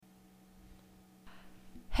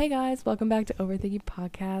Hey guys, welcome back to Overthinking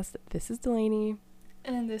Podcast. This is Delaney.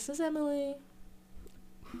 And this is Emily.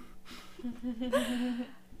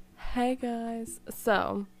 Hey guys.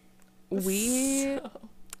 So, we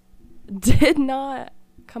did not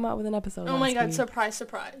come out with an episode Oh my god, week. surprise,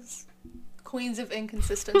 surprise. Queens of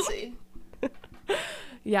inconsistency.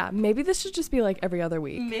 Yeah, maybe this should just be like every other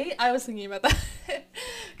week. Me? I was thinking about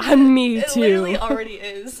that. Me it too. It literally already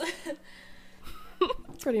is.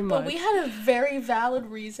 Pretty much. But we had a very valid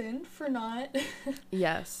reason for not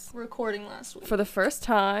yes. recording last week. For the first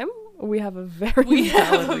time, we have a very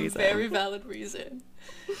valid reason. Very valid reason.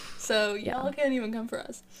 So y'all can't even come for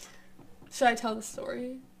us. Should I tell the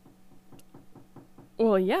story?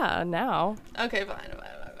 Well, yeah, now. Okay, fine.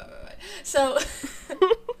 So,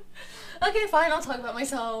 okay, fine, I'll talk about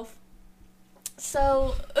myself.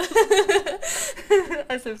 So,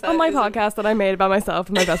 as if that on my isn't- podcast that I made by myself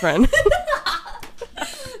and my best friend.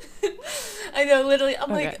 I know, literally,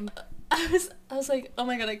 I'm Okay. like, I was like, oh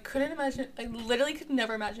my god, I literally could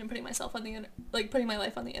never imagine putting myself on the putting my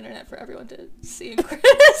life on the internet for everyone to see and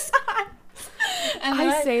criticize. And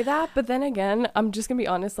I say that, but then again, I'm just gonna be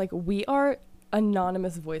honest, like, we are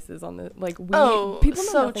anonymous voices on the, like, people know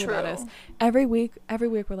so nothing true. about us. Every week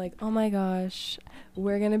we're like, oh my gosh,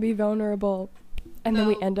 we're gonna be vulnerable, and then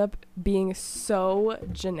we No. end up being so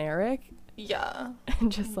generic Yeah,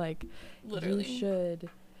 and just like, literally. you should.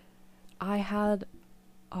 I had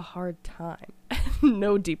a hard time.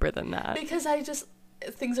 No deeper than that. Because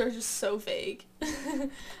things are just so vague.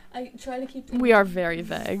 I try to keep things We are very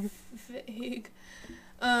vague. vague.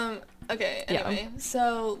 Okay, anyway.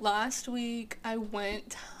 So last week I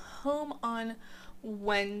went home on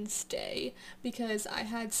Wednesday because I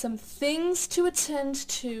had some things to attend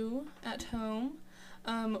to at home.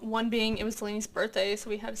 One being it was Delaney's birthday,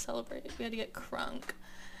 so we had to celebrate. We had to get crunk.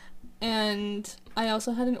 And I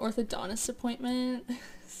also had an orthodontist appointment.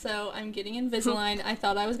 So I'm getting Invisalign. I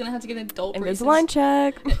thought I was going to have to get adult braces. Invisalign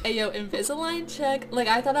check. Ayo, Invisalign check. Like,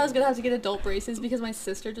 I thought I was going to have to get adult braces because my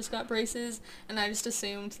sister just got braces. And I just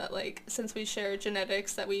assumed that, like, since we share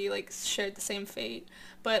genetics, that we, like, shared the same fate.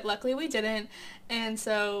 But luckily we didn't. And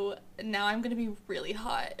so now I'm going to be really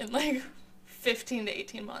hot in, like, 15 to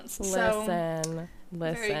 18 months. Listen.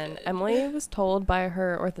 Emily was told by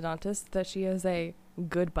her orthodontist that she has a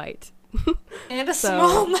good bite. And a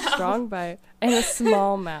small mouth. Strong bite. And a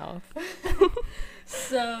small mouth.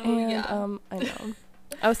 So, And, yeah. I know.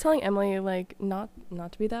 I was telling Emily, like, not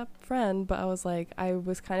to be that friend, but I was like, I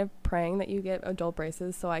was kind of praying that you get adult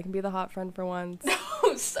braces so I can be the hot friend for once.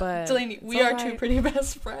 But Delaney, we are two pretty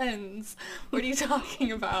best friends. What are you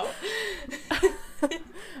talking about?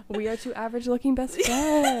 We are two average-looking best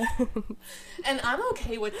friends. And I'm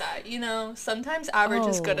okay with that, you know? Sometimes average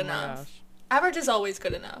is good Oh my enough. gosh. Average is always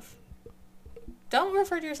good enough. Don't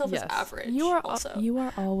refer to yourself as average. You are also. you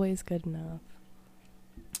are always good enough.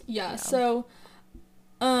 Yeah, so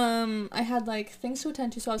I had like things to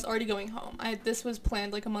attend to, so I was already going home. This was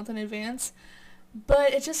planned like a month in advance.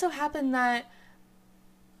 But it just so happened that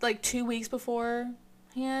like 2 weeks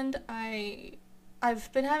beforehand,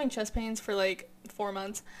 I've been having chest pains for like 4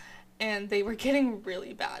 months, and they were getting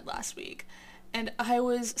really bad last week. And I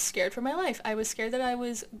was scared for my life. I was scared that I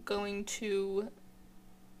was going to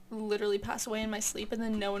literally pass away in my sleep, and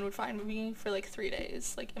then no one would find me for like 3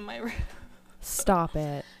 days, like in my room. Stop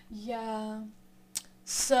it. Yeah.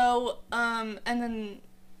 So, and then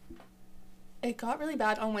it got really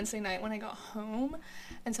bad on Wednesday night when I got home.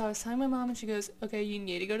 And so I was telling my mom, and she goes, okay, you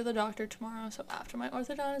need to go to the doctor tomorrow. So after my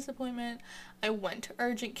orthodontist appointment, I went to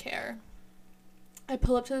urgent care. I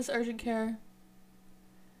pull up to this urgent care,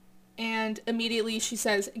 and immediately she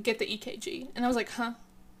says, get the EKG. And I was like, huh?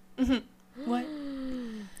 What?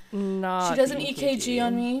 Not She does an the EKG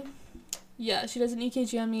on me. Yeah, she does an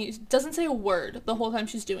EKG on me. She doesn't say a word the whole time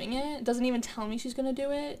she's doing it. Doesn't even tell me she's gonna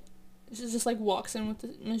do it. She just like walks in with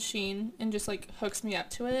the machine and just like hooks me up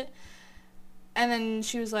to it. And then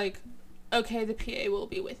she was like, okay, the PA will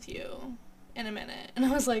be with you in a minute. And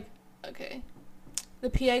I was like, okay. The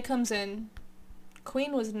PA comes in.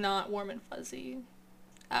 Queen was not warm and fuzzy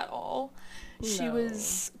at all. She No.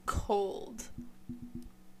 was cold.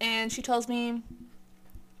 And she tells me,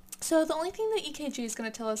 so the only thing the EKG is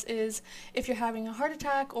going to tell us is if you're having a heart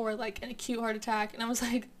attack or like an acute heart attack. And I was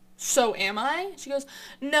like, so am I? She goes,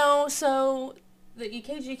 no, so the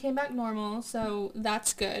EKG came back normal, so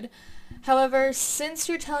that's good. However, since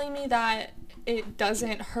you're telling me that it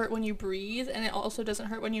doesn't hurt when you breathe and it also doesn't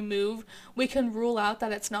hurt when you move, we can rule out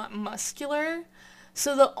that it's not muscular.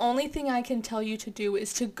 So the only thing I can tell you to do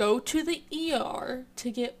is to go to the ER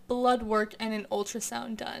to get blood work and an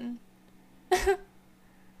ultrasound done. I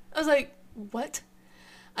was like, what?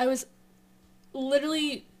 I was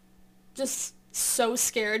literally just so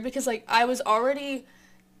scared because, like, I was already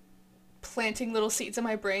planting little seeds in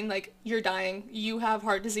my brain, like, you're dying, you have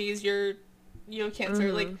heart disease, you have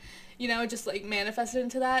cancer, like, you know, just, like, manifested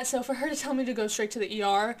into that. So for her to tell me to go straight to the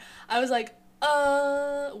ER, I was like,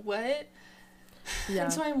 what? Yeah.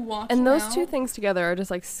 And so I'm walking And those out. two things together are just,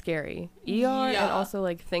 like, scary. ER and also,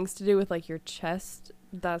 like, things to do with, like, your chest.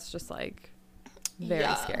 That's just, like,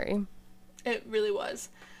 very scary. It really was.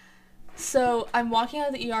 So I'm walking out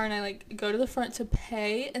of the ER and I, like, go to the front to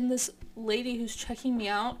pay, and this lady who's checking me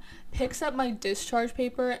out picks up my discharge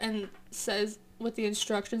paper and says, with the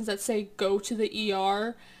instructions that say go to the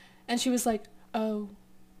ER, and she was like, oh,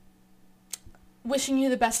 wishing you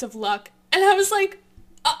the best of luck. And I was like,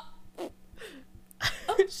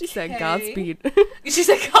 okay. She said Godspeed. She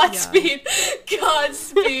said Godspeed. Yeah.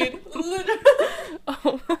 Godspeed. Literally.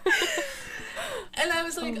 Oh. And I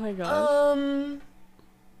was like, oh my gosh.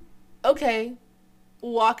 Okay.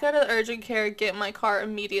 Walk out of the urgent care, get in my car,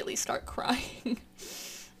 immediately start crying.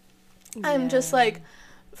 I'm just like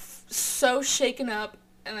so shaken up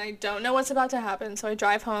and I don't know what's about to happen. So I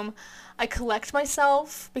drive home. I collect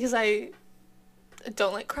myself because I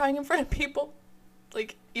don't like crying in front of people.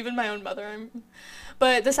 Like, even my own mother.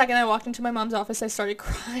 But the second I walked into my mom's office, I started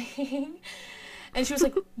crying. And she was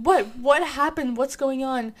like, what happened? What's going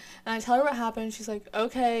on? And I tell her what happened. She's like,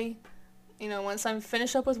 okay, you know, once I'm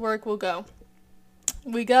finished up with work, we'll go.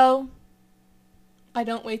 We go. I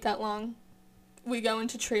don't wait that long. We go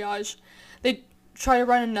into triage. They try to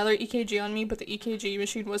run another EKG on me, but the EKG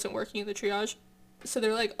machine wasn't working in the triage. So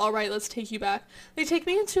they're like, all right, let's take you back. They take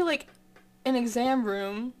me into, like, an exam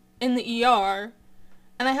room in the ER,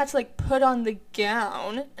 and I had to, like, put on the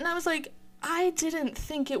gown. And I was like, I didn't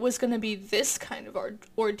think it was going to be this kind of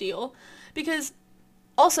ordeal. Because,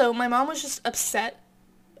 also, my mom was just upset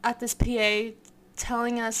at this PA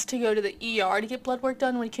telling us to go to the ER to get blood work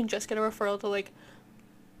done when we can just get a referral to, like,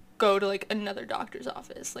 go to, like, another doctor's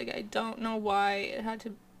office. Like, I don't know why it had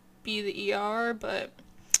to be the ER, but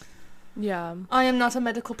yeah, I am not a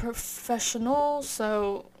medical professional,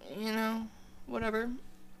 so, you know, whatever.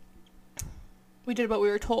 We did what we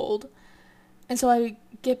were told. And so I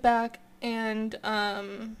get back, and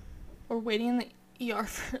we're waiting in the ER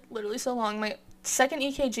for literally so long. My second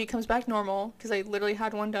EKG comes back normal, because I literally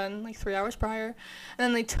had one done, like, 3 hours prior. And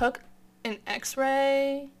then they took an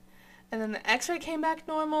x-ray, and then the x-ray came back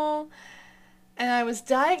normal, and I was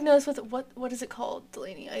diagnosed with, what is it called,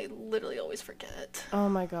 Delaney? I literally always forget. Oh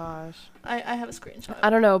my gosh. I have a screenshot. I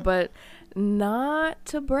don't know, but not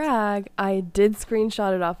to brag, I did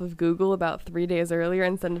screenshot it off of Google about 3 days earlier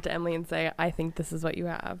and send it to Emily and say, I think this is what you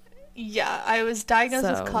have. Yeah, I was diagnosed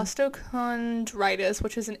with costochondritis,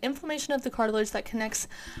 which is an inflammation of the cartilage that connects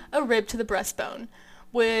a rib to the breastbone.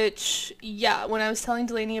 Which, yeah, when I was telling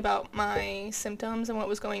Delaney about my symptoms and what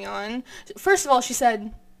was going on, first of all, she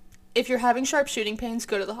said, if you're having sharp shooting pains,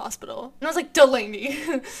 go to the hospital. And I was like,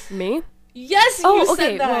 Delaney. Me? Yes, you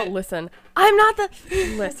said that. Well, listen, I'm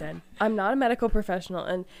not a medical professional,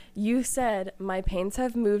 and you said my pains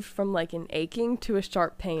have moved from, like, an aching to a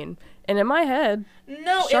sharp pain. And in my head,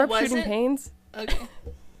 no, sharp it wasn't. shooting pains. Okay.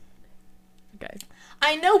 Okay.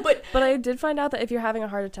 I know, but I did find out that if you're having a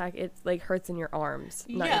heart attack, it, like, hurts in your arms,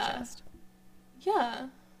 not your chest. Yeah.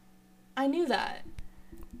 I knew that.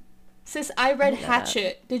 Sis, I read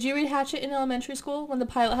Hatchet. Did you read Hatchet in elementary school when the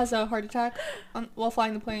pilot has a heart attack while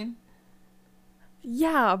flying the plane?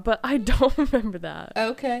 Yeah, but I don't remember that.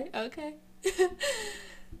 Okay.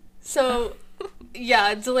 So,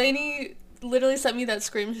 yeah, Delaney literally sent me that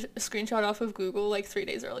screenshot off of Google like 3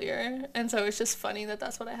 days earlier, and so it's just funny that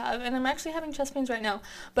that's what I have, and I'm actually having chest pains right now,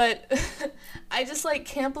 but I just, like,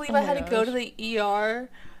 can't believe I had to go to the ER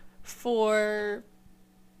for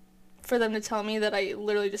them to tell me that I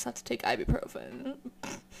literally just had to take ibuprofen.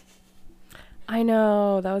 I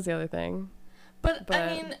know, that was the other thing. But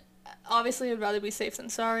I mean, obviously I'd rather be safe than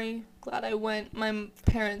sorry. Glad I went. My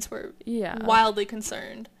parents were wildly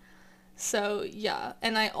concerned. So, yeah.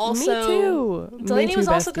 And I also... Me too. Delaney was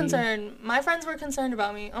also concerned. My friends were concerned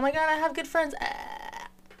about me. Oh my god, I have good friends.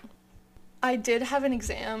 I did have an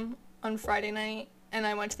exam on Friday night, and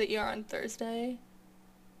I went to the ER on Thursday.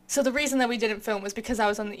 So the reason that we didn't film was because I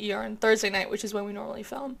was on the ER on Thursday night, which is when we normally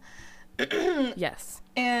film. Yes.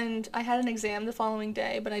 And I had an exam the following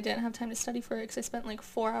day, but I didn't have time to study for it because I spent like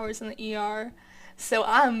 4 hours in the ER. So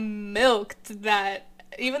I milked that.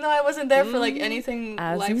 Even though I wasn't there for like anything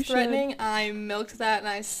life-threatening, I milked that, and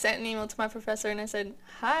I sent an email to my professor and I said,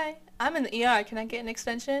 hi, I'm in the ER. Can I get an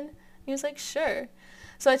extension? He was like, sure.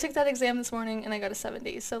 So I took that exam this morning and I got a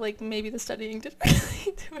 70. So like maybe the studying didn't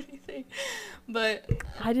really do anything. But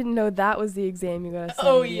I didn't know that was the exam you got a 70.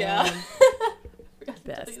 Oh yeah. Forgot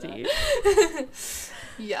Bestie.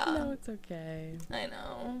 Yeah. No, it's okay. I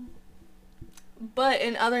know. But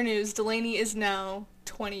in other news, Delaney is now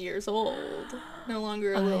 20 years old. No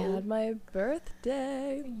longer a I little... had my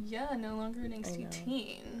birthday. Yeah, no longer an I angsty know.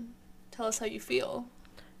 teen. Tell us how you feel.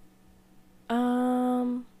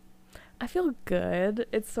 I feel good.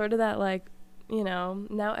 It's sort of that, like, you know,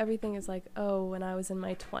 now everything is like, oh, when I was in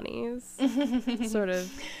my 20s, sort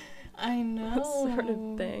of I know. sort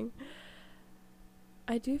of thing.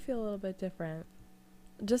 I do feel a little bit different.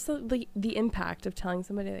 Just the impact of telling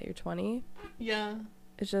somebody that you're 20, Yeah.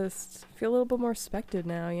 it just feel a little bit more respected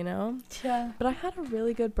now, you know? Yeah. But I had a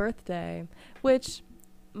really good birthday, which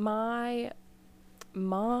my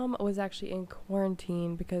mom was actually in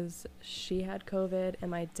quarantine because she had COVID,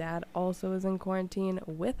 and my dad also was in quarantine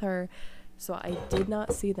with her, so I did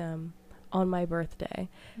not see them on my birthday.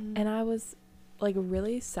 And I was like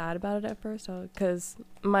really sad about it at first because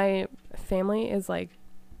my family is like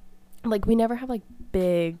we never have like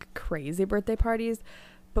big crazy birthday parties,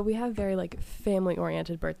 but we have very like family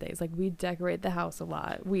oriented birthdays. Like we decorate the house a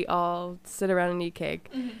lot, we all sit around and eat cake.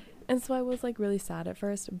 And so I was like really sad at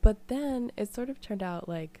first, but then it sort of turned out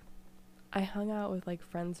like I hung out with like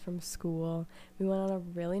friends from school. We went on a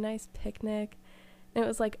really nice picnic, and it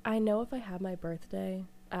was like, I know if I had my birthday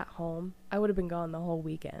at home, I would have been gone the whole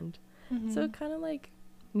weekend. So it kind of like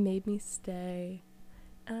made me stay,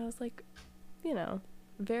 and I was like, you know,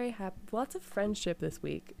 very happy. Lots of friendship this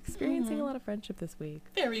week. Experiencing a lot of friendship this week.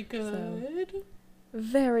 Very good.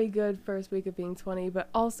 Very good first week of being 20, but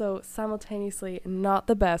also simultaneously not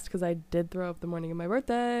the best because I did throw up the morning of my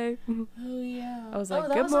birthday. Oh, yeah. I was like,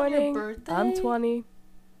 that good was on your morning, birthday? I'm 20.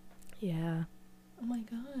 Yeah. Oh my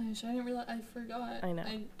gosh, I didn't realize. I forgot. I know.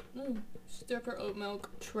 She threw up her oat milk.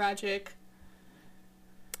 Tragic.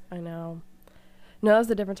 I know. No, that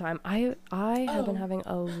was a different time. I have been Oh. having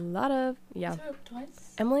a lot of, yeah. You threw up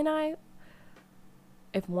twice? Emily and I,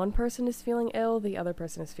 if one person is feeling ill, the other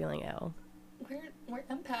person is feeling ill. We're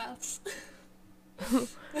empaths.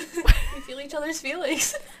 We feel each other's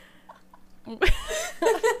feelings.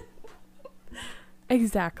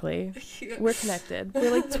 Exactly. Yeah. We're connected.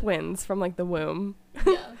 We're like twins from like the womb.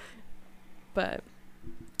 Yeah. But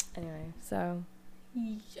anyway, so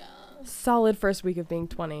Yeah. solid first week of being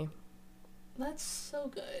 20. That's so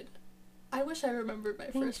good. I wish I remembered my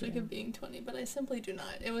Thank first week you. of being 20, but I simply do not.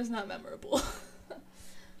 It was not memorable.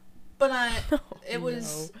 But it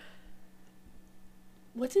was...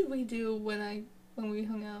 What did we do when we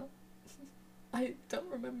hung out? I don't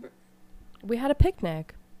remember. We had a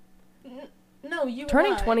picnic. No, you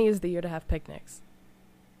Turning and I. 20 is the year to have picnics.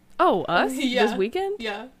 Oh, us? Yeah. This weekend?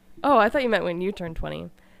 Yeah. Oh, I thought you meant when you turned 20.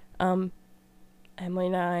 Emily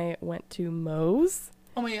and I went to Moe's,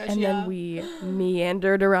 Oh my gosh, and yeah. then we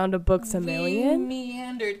meandered around a Books a Million. We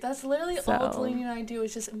meandered. That's literally all So- Delaney and I do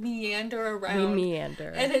is just meander We around. meander.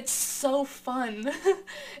 And it's so fun.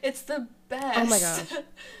 It's the best. Oh my gosh.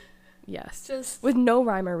 Yes. Just With no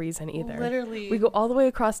rhyme or reason either. literally. We go all the way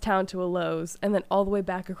across town to a Lowe's, and then all the way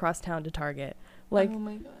back across town to Target. Like, oh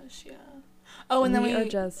my gosh, yeah. Oh, and then we are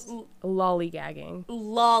just lollygagging.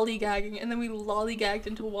 lollygagging, and then we lollygagged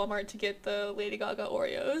into Walmart to get the Lady Gaga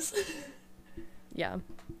Oreos. Yeah.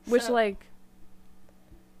 Which, So- like,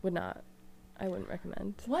 I wouldn't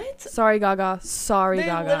recommend. What? Sorry, Gaga. Sorry, They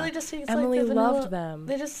Gaga. literally just taste Emily like the vanilla. loved them.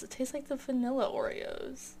 They just taste like the vanilla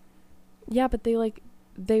Oreos. Yeah, but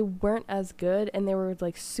they weren't as good, and they were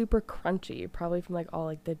like super crunchy, probably from like all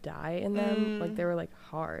like the dye in them. Like they were like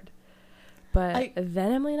hard. But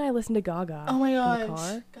then Emily and I listened to Gaga. Oh my in the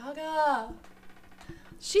gosh. car. Gaga.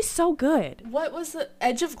 She's so good. What was the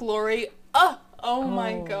Edge of Glory? Oh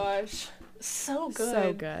my Oh. gosh. So good.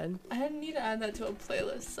 So good. I need to add that to a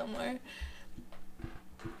playlist somewhere.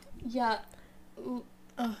 Yeah.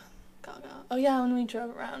 Gaga. Oh yeah, when we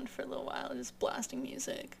drove around for a little while, just blasting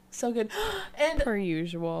music. So good. And Per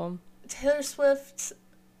usual. Taylor Swift's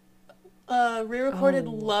re-recorded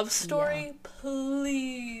Oh, Love Story.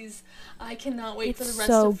 Please. I cannot wait for the It's rest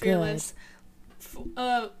so of Fearless.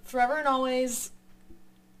 Forever and Always,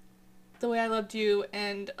 The Way I Loved You,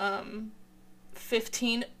 and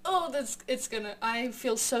 15. I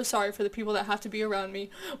feel so sorry for the people that have to be around me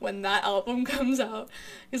when that album comes out,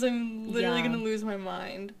 because I'm literally Yeah. gonna lose my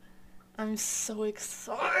mind. I'm so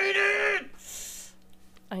excited.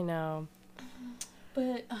 I know.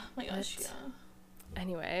 But oh my gosh, But- yeah.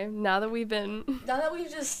 Anyway, now that we've been Now that we've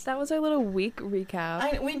just that was our little week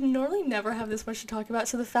recap. we normally never have this much to talk about,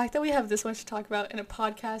 so the fact that we have this much to talk about in a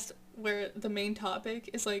podcast where the main topic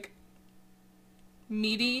is like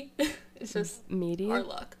meaty is just Meaty. our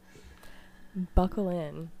luck. Buckle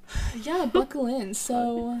in. Yeah, buckle in.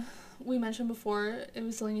 So we mentioned before, it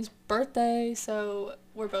was Delaney's birthday, so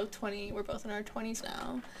we're both 20. We're both in our 20s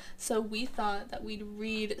now. So we thought that we'd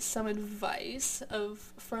read some advice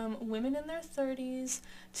from women in their 30s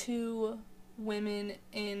to women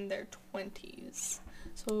in their 20s.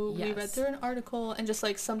 So we read Yes. through an article and just,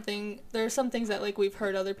 like, there are some things that, like, we've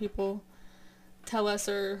heard other people tell us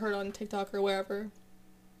or heard on TikTok or wherever.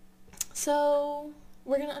 So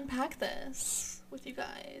we're going to unpack this with you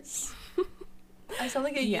guys. I sound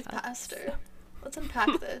like a youth Yes. pastor. Let's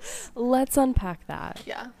unpack this. Let's unpack that.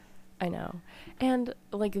 Yeah. I know. And,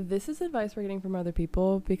 like, this is advice we're getting from other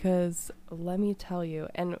people because, let me tell you,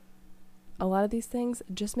 and a lot of these things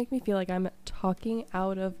just make me feel like I'm talking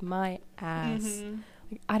out of my ass. Mm-hmm.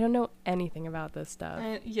 Like, I don't know anything about this stuff.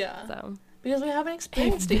 Yeah. So, Because we haven't if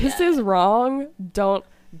experienced it this yet. is wrong, don't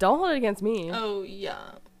hold it against me. Oh,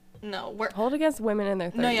 yeah. No, Hold it against women in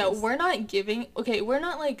their 30s. No, yeah, we're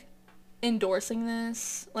not, like, endorsing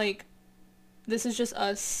this. Like, this is just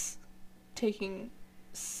us taking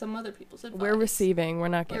some other people's advice. We're receiving, we're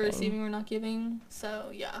not giving. We're receiving, we're not giving.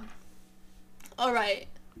 So, yeah. All right.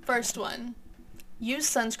 First one. Use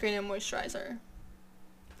sunscreen and moisturizer.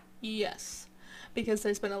 Yes. Because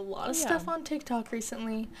there's been a lot of stuff on TikTok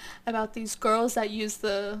recently about these girls that use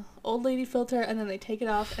the old lady filter and then they take it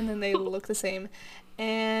off and then they look the same.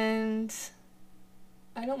 And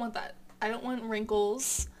I don't want that. I don't want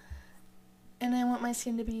wrinkles. And I want my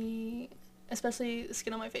skin to be, especially the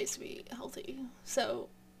skin on my face, to be healthy. So,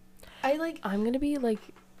 I'm going to be, like,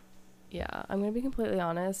 I'm going to be completely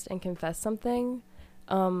honest and confess something.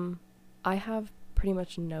 I have pretty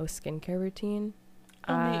much no skincare routine.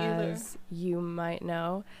 Oh, me either. As you might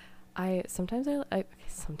know, sometimes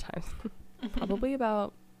probably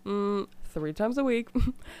about 3 times a week.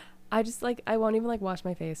 I just, like, I won't even, like, wash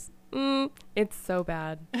my face. It's so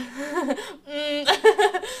bad.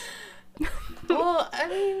 Well, I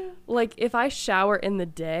mean, like, if I shower in the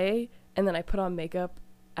day and then I put on makeup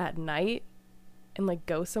at night and, like,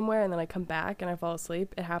 go somewhere and then I come back and I fall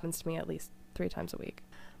asleep, it happens to me at least 3 times a week.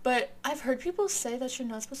 but I've heard people say that you're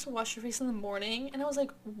not supposed to wash your face in the morning, and I was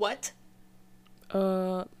like, what?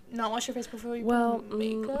 Not wash your face before you put on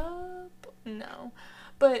makeup? No.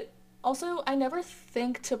 But also, I never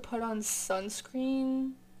think to put on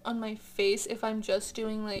sunscreen on my face if I'm just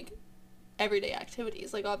doing, like, everyday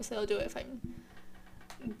activities. Like, obviously I'll do it if I'm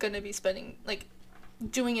gonna be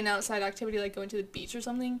doing an outside activity, like going to the beach or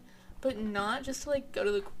something, but not just to, like, go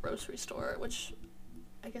to the grocery store, which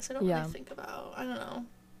I guess I don't really think about. I don't know.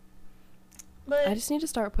 But I just need to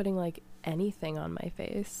start putting, like, anything on my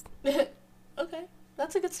face. okay,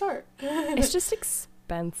 that's a good start. It's just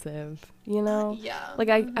expensive, you know? Yeah. Like,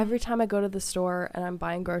 every time I go to the store and I'm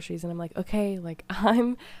buying groceries and I'm like, okay, like,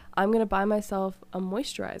 I'm gonna buy myself a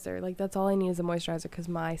moisturizer. Like, that's all I need is a moisturizer because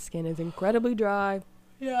my skin is incredibly dry.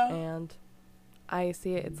 Yeah. And I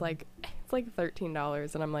see it, it's like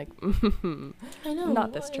 $13 and I'm like, I know.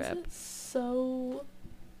 not this why trip. Is it so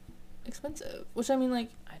expensive? Which, I mean,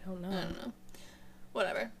 like, I don't know. I don't know.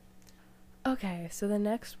 Whatever. Okay, so the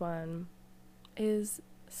next one is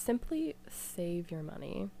simply save your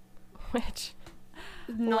money, which,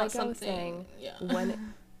 Not like something. I was saying, yeah.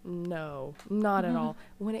 no, not at all.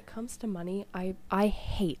 When it comes to money, I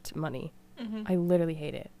hate money. Mm-hmm. I literally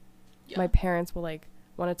hate it. Yeah. My parents will, like,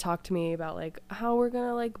 want to talk to me about, like, how we're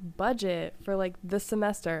gonna, like, budget for, like, this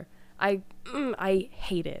semester. I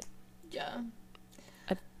hate it. Yeah.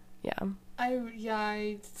 Yeah. I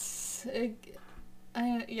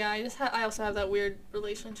also have that weird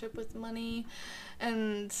relationship with money,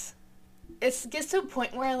 and it gets to a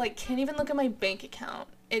point where I, like, can't even look at my bank account.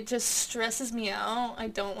 It just stresses me out. I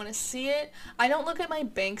don't want to see it. I don't look at my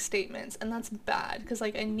bank statements, and that's bad because,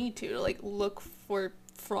 like, I need to like look for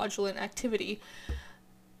fraudulent activity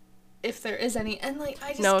if there is any, and, like,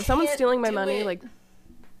 I just No, if someone's can't stealing my do money, it. like,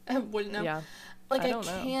 I wouldn't know. yeah. Like, I don't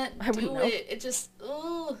know. can't I wouldn't do know. it. It just,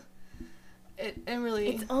 ugh. It really...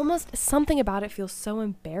 It's almost, something about it feels so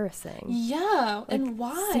embarrassing. Yeah, Like, and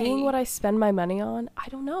why? Seeing what I spend my money on, I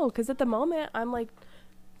don't know, because at the moment, I'm, like,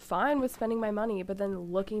 fine with spending my money, but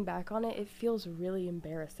then looking back on it, it feels really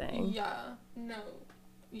embarrassing. Yeah, no.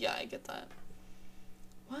 Yeah, I get that.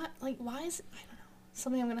 What? Like, why is... I don't know.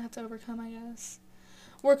 Something I'm gonna have to overcome, I guess.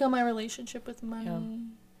 Work on my relationship with money. Yeah.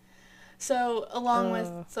 So, along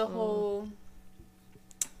with the whole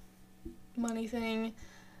money thing,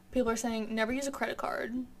 people are saying never use a credit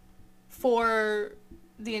card for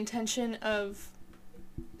the intention of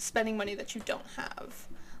spending money that you don't have.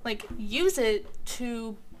 Like, use it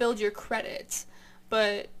to build your credit,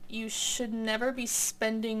 but you should never be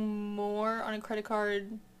spending more on a credit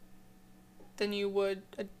card than you would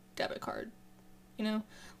a debit card. You know?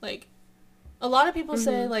 Like, a lot of people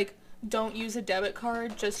say, like, don't use a debit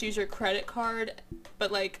card, just use your credit card,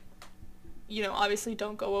 but like, you know, obviously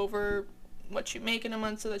don't go over what you make in a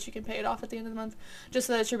month so that you can pay it off at the end of the month, just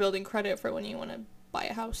so that you're building credit for when you want to buy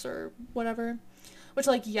a house or whatever. Which,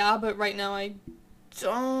 like, yeah, but right now I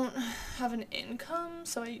don't have an income,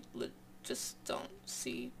 so I just don't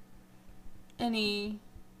see any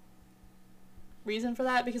reason for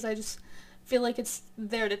that, because I just feel like it's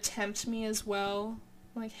there to tempt me as well.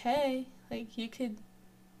 Like, hey, like, you could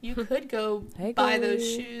go Hey, buy girlie. those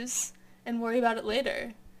shoes and worry about it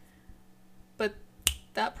later. But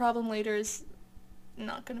that problem later is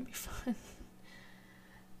not gonna be fun.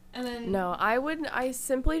 And then No, I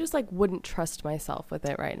simply just like wouldn't trust myself with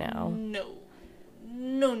it right now. no.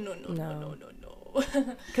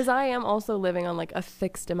 Because I am also living on like a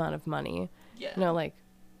fixed amount of money. Yeah. You know, like,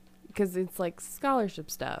 because it's like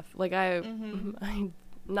scholarship stuff. Like I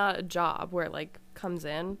not a job where it like comes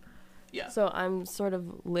in. Yeah. So I'm sort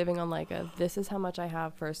of living on like a this is how much I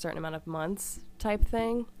have for a certain amount of months type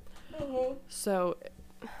thing. So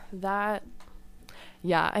that,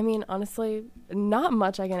 yeah, I mean, honestly, not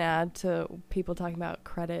much I can add to people talking about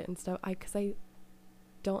credit and stuff. Because I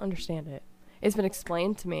don't understand it. It's been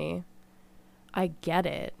explained to me. I get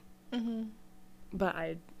it. But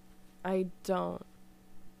I don't.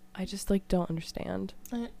 I just like don't understand.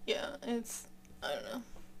 Yeah, it's, I don't know.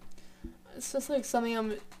 It's just like something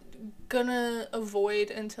I'm gonna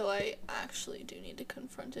avoid until I actually do need to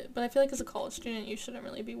confront it. But I feel like as a college student, you shouldn't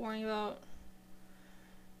really be worrying about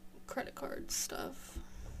credit card stuff.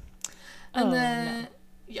 And then,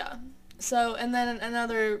 yeah. So, and then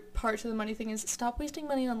another part to the money thing is stop wasting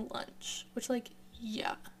money on lunch. Which, like,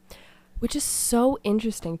 yeah. Which is so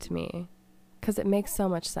interesting to me. Because it makes so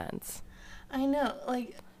much sense. I know.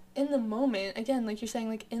 Like, in the moment, again, like you're saying,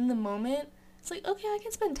 like, in the moment, it's like, okay, I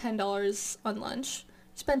can spend $10 on lunch.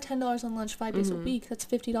 Spend $10 on lunch 5 days a week. That's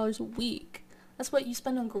 $50 a week. That's what you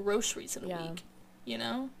spend on groceries in a week. You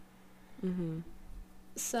know?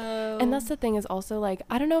 So. And that's the thing is also, like,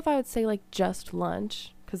 I don't know if I would say, like, just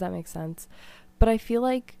lunch, because that makes sense. But I feel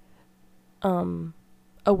like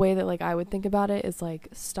a way that, like, I would think about it is, like,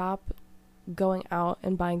 stop going out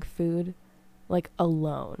and buying food, like,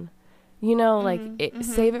 alone. You know, like,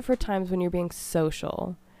 save it for times when you're being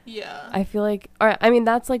social. Yeah. I feel like, or I mean,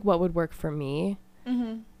 that's, like, what would work for me.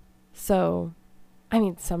 So, I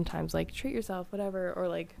mean, sometimes, like, treat yourself, whatever, or,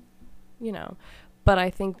 like, you know. But I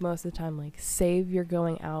think most of the time, like, save your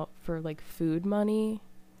going out for, like, food money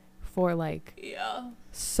for, like,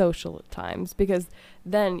 social times. Because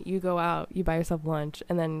then you go out, you buy yourself lunch,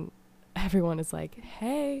 and then everyone is like,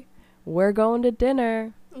 hey, we're going to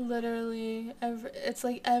dinner. Literally. It's,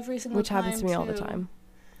 like, every single time, which happens to me all the time.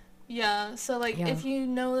 Yeah, so, like, if you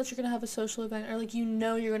know that you're going to have a social event, or, like, you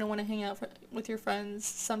know you're going to want to hang out with your friends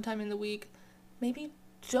sometime in the week, maybe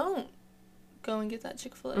don't go and get that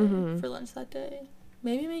Chick-fil-A for lunch that day.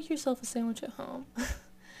 Maybe make yourself a sandwich at home.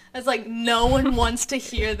 It's like, no one wants to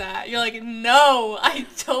hear that. You're like, no, I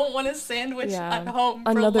don't want a sandwich at home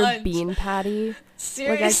for another lunch. Bean patty.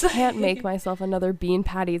 Seriously. Like, I can't make myself another bean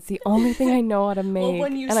patty. It's the only thing I know how to make. Well,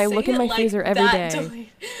 when you and I look in my freezer every day.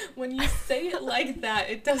 When you say it like that,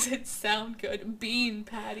 it doesn't sound good. Bean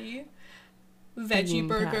patty. Veggie Bean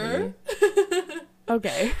burger. Patty.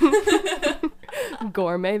 Okay.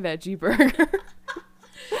 Gourmet veggie burger.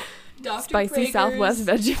 Dr. Spicy Prager's. Southwest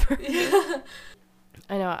veggie burger.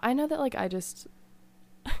 I know that, like, I just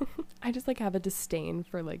like have a disdain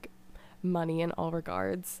for, like, money in all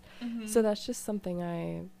regards. So that's just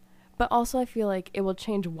something but also I feel like it will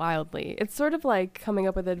change wildly. It's sort of like coming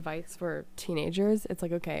up with advice for teenagers. It's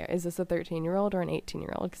like, okay, is this a 13-year-old or an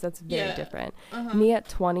 18-year-old? Because that's very different. Me at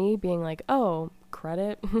 20 being like, oh,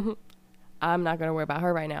 credit, I'm not going to worry about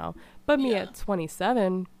her right now. But me at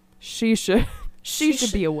 27, she should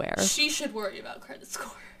be aware. She should worry about credit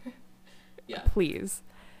score. Yeah. Please.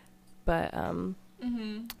 But,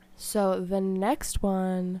 so the next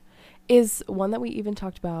one is one that we even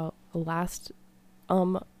talked about last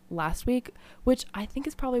week, which I think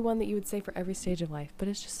is probably one that you would say for every stage of life, but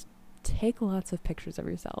it's just take lots of pictures of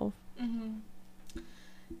yourself.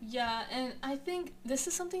 Yeah, and I think this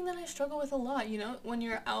is something that I struggle with a lot, you know, when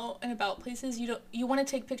you're out and about places, you want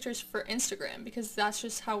to take pictures for Instagram, because that's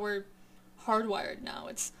just how we're hardwired now.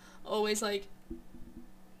 It's always like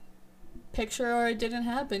picture or it didn't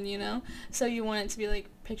happen, you know? So you want it to be like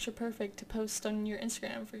picture perfect to post on your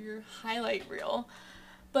Instagram for your highlight reel.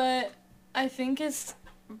 But I think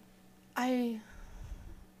I'm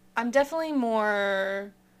definitely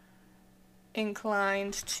more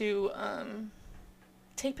inclined to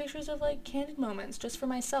take pictures of, like, candid moments just for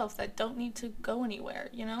myself that don't need to go anywhere,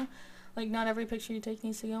 you know? Like, not every picture you take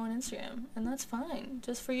needs to go on Instagram, and that's fine,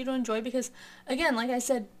 just for you to enjoy, because, again, like I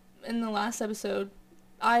said in the last episode,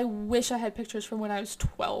 I wish I had pictures from when I was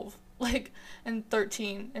 12, like, and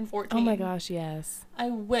 13 and 14. Oh my gosh, yes. I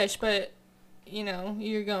wish, but, you know,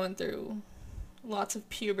 you're going through lots of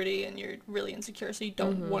puberty and you're really insecure, so you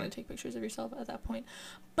don't want to take pictures of yourself at that point.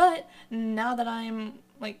 But now that I'm,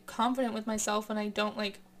 like, confident with myself and I don't,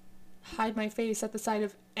 like, hide my face at the side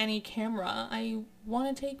of any camera, I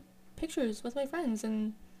want to take pictures with my friends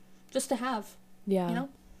and just to have, Yeah. you know?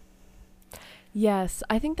 Yes,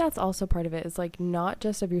 I think that's also part of it, is like not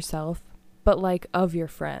just of yourself, but like of your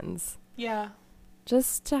friends. Yeah.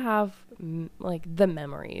 Just to have like the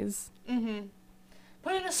memories.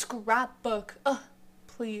 Put in a scrapbook. Ugh,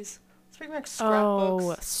 please. Let's bring back Oh,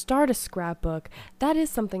 scrapbooks. start a scrapbook. That is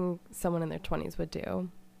something someone in their 20s would do.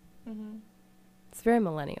 It's very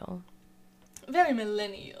millennial. Very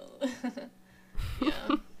millennial.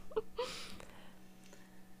 Yeah.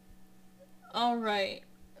 All right.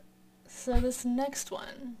 So this next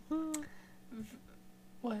one.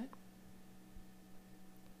 What?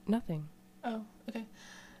 Nothing. Oh, okay.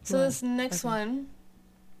 So What? this next Okay. one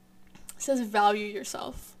says value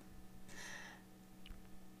yourself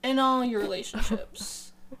in all your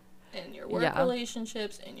relationships. In your work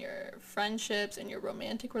relationships, in your friendships, in your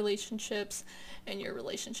romantic relationships, in your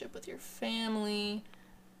relationship with your family.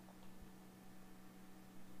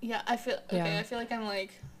 Yeah, I feel like I'm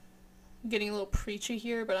like getting a little preachy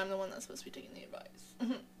here, but I'm the one that's supposed to be taking the advice.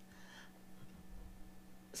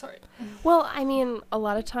 Sorry. Well, I mean, a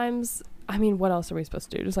lot of times, I mean, what else are we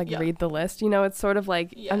supposed to do? Just like read the list? You know, it's sort of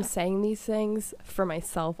like I'm saying these things for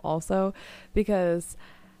myself also because,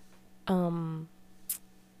 you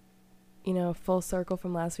know, full circle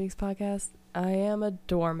from last week's podcast, I am a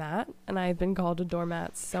doormat, and I've been called a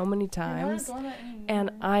doormat so many times. You're not a doormat anymore.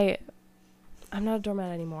 And I'm not a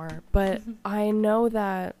doormat anymore, but I know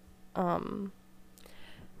that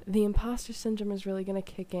the imposter syndrome is really going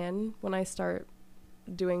to kick in when I start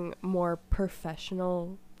doing more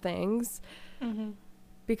professional things,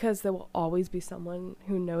 because there will always be someone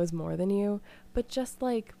who knows more than you, but just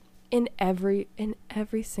like in every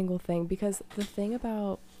single thing, because the thing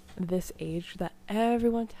about this age that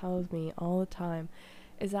everyone tells me all the time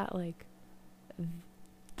is that like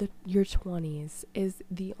your 20s is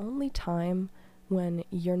the only time when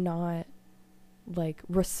you're not like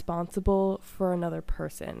responsible for another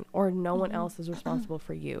person, or no one else is responsible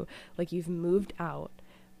for you. Like, you've moved out,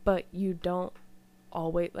 but you don't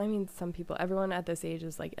always, I mean, some people, everyone at this age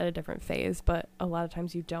is like at a different phase, but a lot of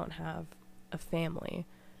times you don't have a family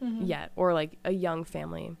yet, or like a young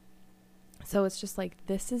family. So it's just like,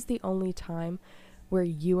 this is the only time where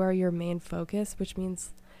you are your main focus, which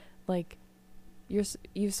means like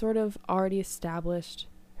you've sort of already established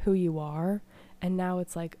who you are, and now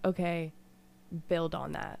it's like, okay, build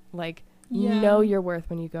on that. Like, know your worth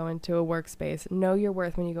when you go into a workspace, know your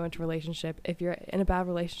worth when you go into a relationship. If you're in a bad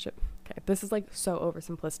relationship, okay, this is like so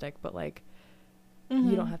oversimplistic, but like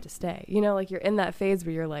you don't have to stay, you know, like you're in that phase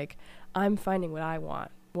where you're like, I'm finding what I want,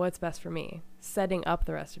 what's best for me, setting up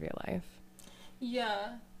the rest of your life.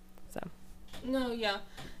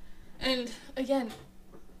 And again,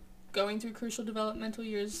 going through crucial developmental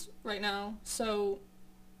years right now, so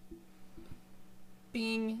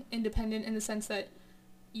being independent in the sense that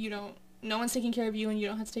no one's taking care of you and you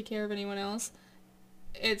don't have to take care of anyone else,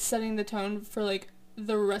 it's setting the tone for like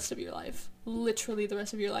the rest of your life, literally the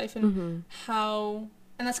rest of your life, and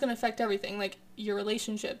and that's going to affect everything, like your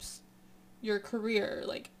relationships, your career,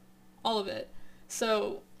 like all of it.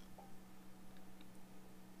 So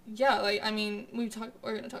yeah, like, I mean, we're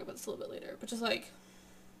going to talk about this a little bit later, but just like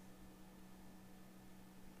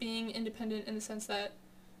being independent in the sense that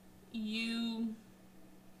you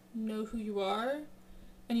know who you are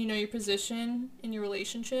and you know your position in your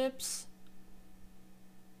relationships,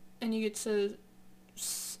 and you get to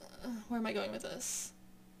where am I going with this?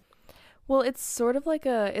 Well, it's sort of like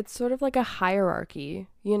a hierarchy,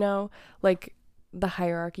 you know, like the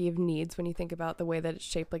hierarchy of needs. When you think about the way that it's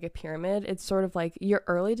shaped like a pyramid, it's sort of like your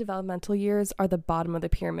early developmental years are the bottom of the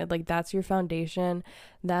pyramid. Like, that's your foundation,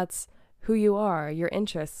 that's who you are, your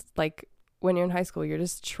interests. Like, when you're in high school, you're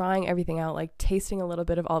just trying everything out, like tasting a little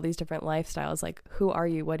bit of all these different lifestyles. Like, who are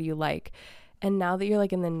you? What do you like? And now that you're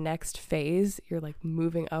like in the next phase, you're like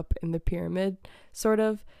moving up in the pyramid, sort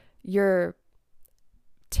of. You're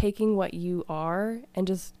taking what you are and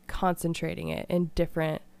just concentrating it in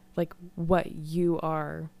different, like what you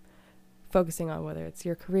are focusing on, whether it's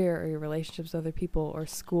your career or your relationships with other people or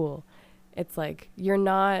school. It's like, you're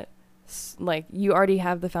not like, you already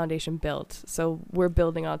have the foundation built, so we're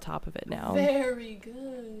building on top of it now. Very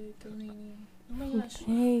good, Delaney. Oh my gosh.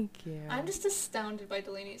 Thank you. I'm just astounded by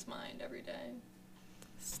Delaney's mind every day.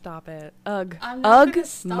 Stop it. Ugh. I'm not Ugh, gonna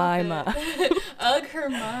stop my it. mind. Ugh, her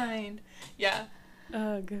mind. Yeah.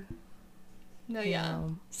 Ugh. No, yeah.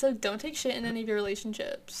 No. So don't take shit in any of your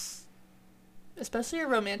relationships. Especially your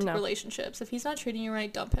romantic No. relationships. If he's not treating you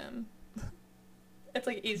right, dump him. It's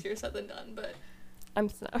like easier said than done, but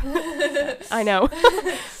I know.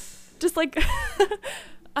 Just like,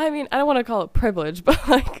 I mean, I don't want to call it privilege, but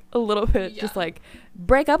like a little bit, just Yeah. like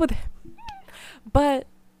break up with him. But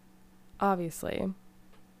obviously,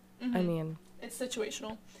 Mhm. I mean, it's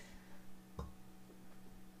situational.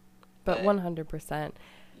 but 100%.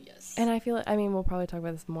 Yes. And I feel, I mean, we'll probably talk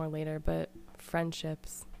about this more later, but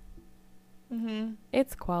friendships,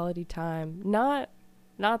 it's quality time, not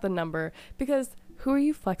the number, because who are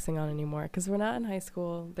you flexing on anymore? Because we're not in high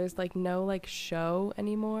school. There's like no like show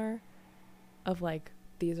anymore of like,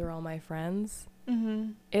 these are all my friends.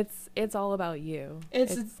 It's all about you.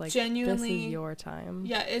 It's like, genuinely, this is your time.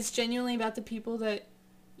 Yeah, it's genuinely about the people that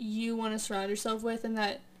you want to surround yourself with and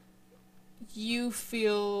that you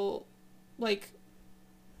feel like,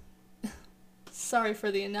 sorry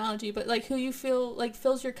for the analogy, but like who you feel like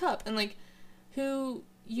fills your cup and like who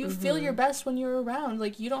you feel your best when you're around.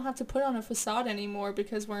 Like you don't have to put on a facade anymore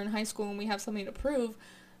because we're in high school and we have something to prove.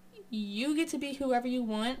 You get to be whoever you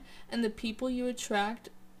want, and the people you attract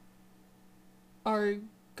are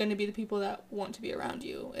going to be the people that want to be around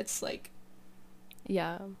you. It's like,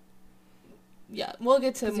 Yeah. yeah, we'll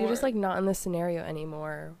get to more. Because you're just like not in this scenario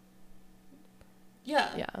anymore.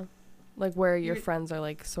 Yeah. Yeah. Like where your You're- friends are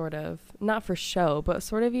like sort of, not for show, but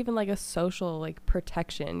sort of even like a social like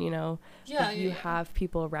protection, you know? Yeah, Like, you have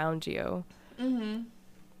people around you.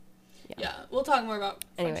 Yeah, we'll talk more about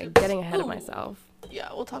Anyway, friendships. getting ahead of Ooh. myself. Yeah,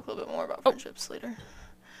 we'll talk a little bit more about Oh. friendships later.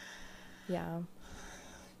 Yeah.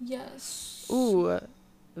 Yes. Ooh,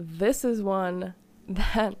 this is one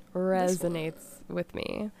that resonates with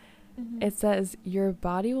me. It says your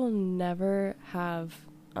body will never have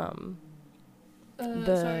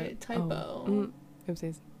sorry, typo.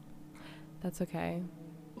 Oopsies. That's okay.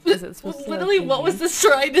 Is it supposed to say, Literally, like, what was youth? this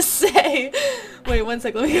trying to say? Wait, one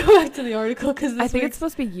sec. Let me go back to the article because I think it's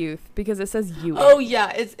supposed to be youth because it says youth. Oh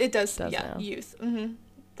yeah, it does. Does Yeah, now. youth.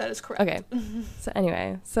 That is correct. Okay. So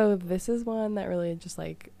anyway, so this is one that really just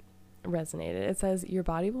like resonated. It says your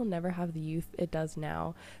body will never have the youth it does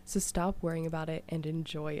now, so stop worrying about it and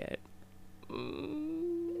enjoy it.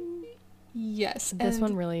 Yes. This and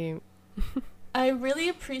one really. I really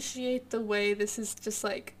appreciate the way this is just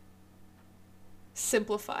like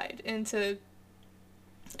simplified into.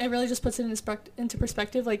 It really just puts it into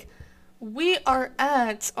perspective. Like, we are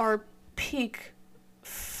at our peak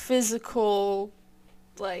physical,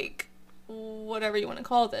 like, whatever you want to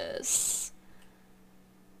call this.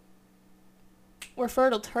 We're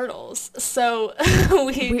fertile turtles, so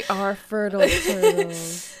We are fertile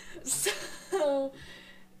turtles. So,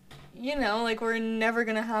 you know, like, we're never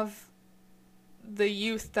gonna have the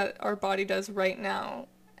youth that our body does right now,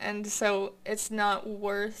 and so it's not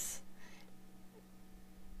worth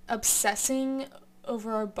obsessing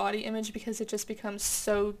over our body image because it just becomes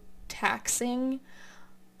so taxing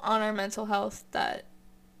on our mental health that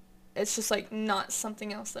it's just like not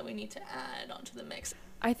something else that we need to add onto the mix.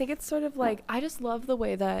 I think it's sort of like, I just love the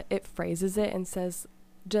way that it phrases it and says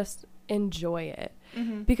just enjoy it,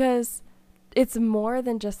 because it's more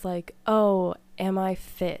than just like, oh, am I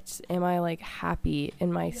fit? Am I like happy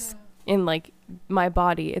in my in like my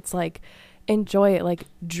body? It's like, enjoy it. Like,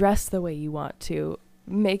 dress the way you want to,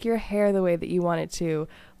 make your hair the way that you want it to,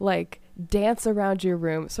 like dance around your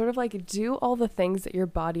room, sort of like do all the things that your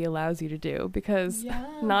body allows you to do, because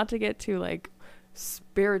not to get too like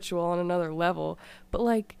spiritual on another level, but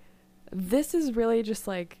like this is really just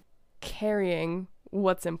like carrying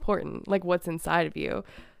what's important, like what's inside of you.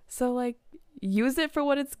 So like use it for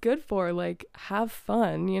what it's good for, like have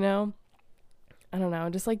fun, you know? I don't know,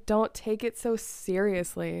 just like don't take it so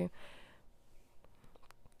seriously,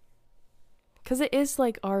 because it is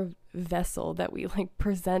like our vessel that we like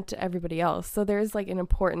present to everybody else. So there's like an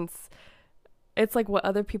importance. It's like what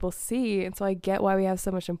other people see, and so I get why we have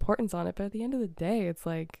so much importance on it, but at the end of the day, it's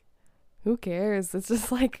like, who cares? It's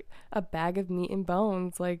just like a bag of meat and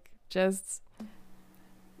bones. Like, just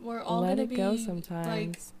we're all let gonna it be go sometimes.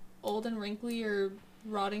 like old and wrinkly or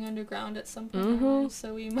rotting underground at some point in our lives,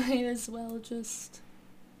 so we might as well just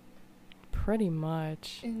pretty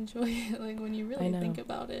much enjoy it, like when you really think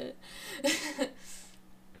about it.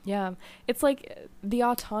 Yeah, it's like the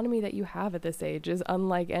autonomy that you have at this age is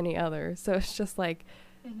unlike any other. So it's just like,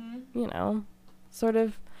 you know, sort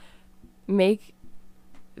of make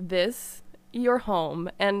this your home.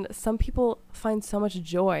 And some people find so much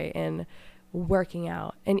joy in working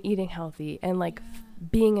out and eating healthy and like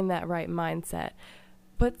being in that right mindset.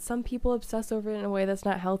 But some people obsess over it in a way that's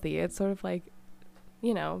not healthy. It's sort of like,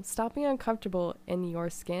 you know, stop being uncomfortable in your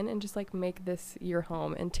skin and just like make this your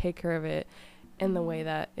home and take care of it in the way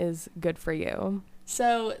that is good for you.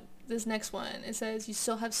 So this next one, it says, you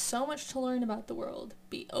still have so much to learn about the world.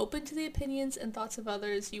 Be open to the opinions and thoughts of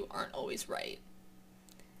others. You aren't always right.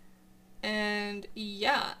 And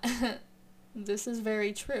yeah, this is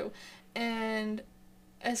very true. And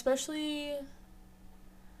especially,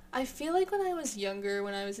 I feel like when I was younger,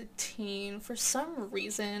 when I was a teen, for some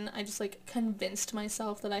reason, I just like convinced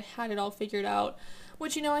myself that I had it all figured out.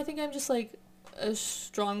 Which, you know, I think I'm just like a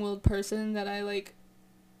strong-willed person, that I like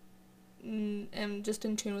am just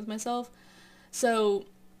in tune with myself. So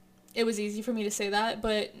it was easy for me to say that,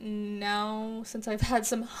 but now, since I've had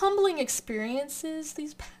some humbling experiences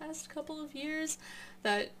these past couple of years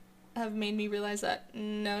that have made me realize that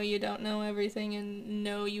no, you don't know everything, and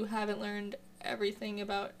no, you haven't learned everything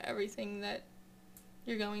about everything that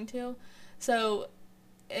you're going to. So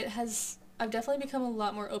I've definitely become a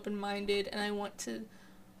lot more open-minded, and I want to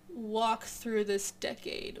walk through this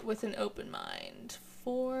decade with an open mind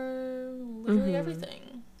for literally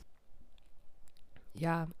everything.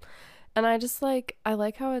 Yeah. And I just like, I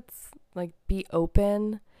like how it's like, be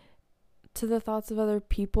open to the thoughts of other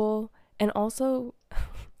people. And also,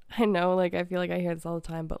 I know, like, I feel like I hear this all the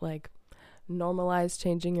time, but like, normalize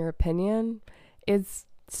changing your opinion is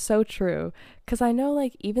so true. Because I know,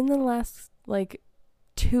 like, even the last like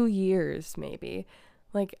 2 years, maybe,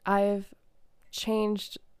 like, I've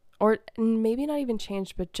changed, or maybe not even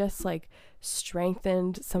changed, but just like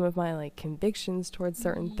strengthened some of my like convictions towards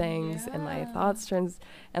certain things and my thoughts turns,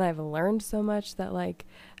 and I've learned so much that like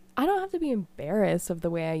I don't have to be embarrassed of the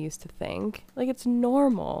way I used to think. Like, it's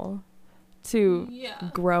normal to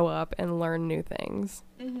grow up and learn new things.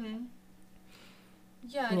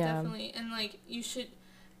 Yeah, definitely. And like, you should,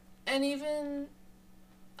 and even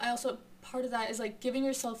I also, part of that is like giving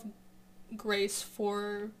yourself grace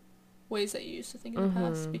for ways that you used to think in the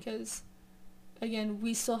past, because again,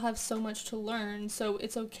 we still have so much to learn, so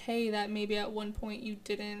it's okay that maybe at one point you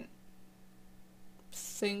didn't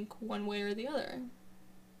think one way or the other.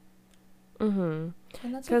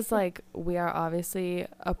 Because like, we are obviously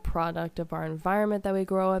a product of our environment that we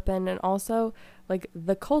grow up in, and also like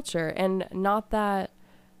the culture. And not that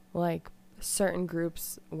like certain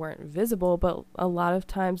groups weren't visible, but a lot of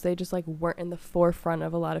times they just like weren't in the forefront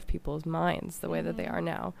of a lot of people's minds the way that they are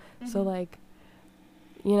now. So like,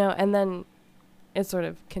 you know, and then it sort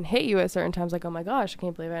of can hit you at certain times, like, oh my gosh, I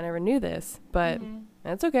can't believe I never knew this. But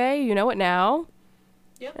that's okay, you know it now.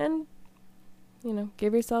 And, you know,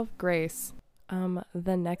 give yourself grace.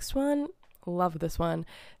 The next one, love this one.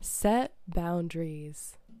 Set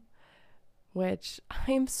boundaries. Which,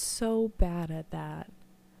 I am so bad at that.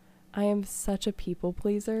 I am such a people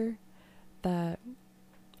pleaser that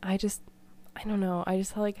I don't know, I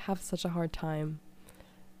just like have such a hard time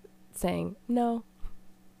saying no.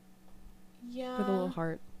 Yeah. With a little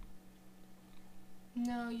heart.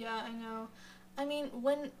 No, yeah, I know. I mean,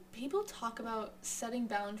 when people talk about setting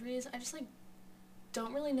boundaries, I just like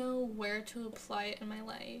don't really know where to apply it in my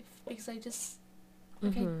life, because I just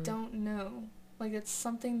like I don't know. Like, it's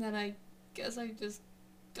something that I guess I just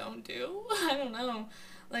don't do. I don't know.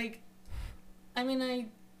 Like, I mean, I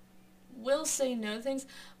will say no to things.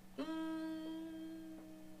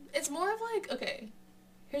 It's more of like, okay,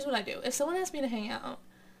 here's what I do. If someone asks me to hang out,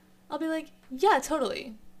 I'll be like, yeah,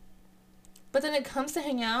 totally. But then it comes time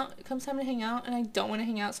to hang out, and I don't want to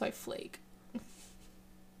hang out, so I flake.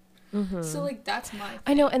 So, like, that's my thing.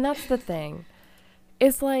 I know, and that's the thing.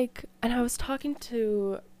 It's like, and I was talking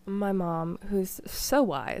to my mom, who's so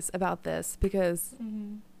wise about this, because,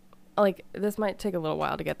 like, this might take a little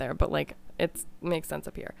while to get there, but, like, it makes sense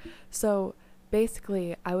up here. So,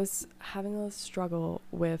 basically, I was having a struggle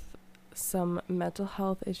with some mental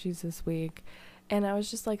health issues this week, and I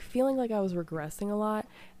was just like feeling like I was regressing a lot.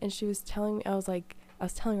 And she was telling me, I was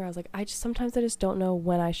telling her, sometimes I just don't know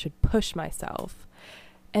when I should push myself.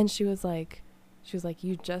 And she was like,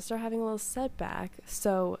 you just are having a little setback,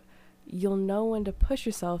 so you'll know when to push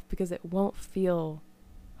yourself, because it won't feel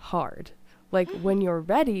hard. Like, when you're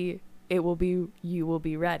ready, you will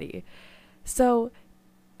be ready. So,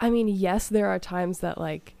 I mean, yes, there are times that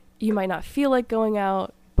like you might not feel like going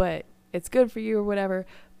out, but it's good for you or whatever.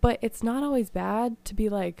 But it's not always bad to be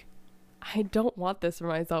like, I don't want this for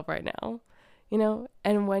myself right now, you know?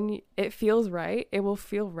 And when it feels right, it will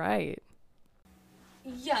feel right.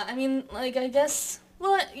 Yeah, I mean, like, I guess,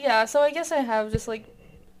 well, yeah, so I guess I have just, like,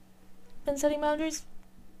 been setting boundaries.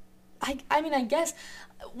 I mean, I guess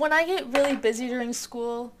when I get really busy during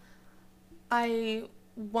school, I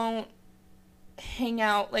won't hang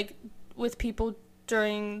out like with people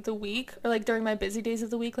during the week or like during my busy days of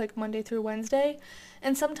the week, like Monday through Wednesday.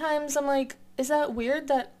 And sometimes I'm like, is that weird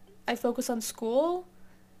that I focus on school?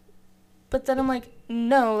 But then I'm like,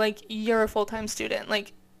 no, like you're a full-time student.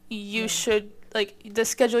 Like you should, like the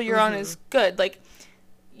schedule you're on is good. Like,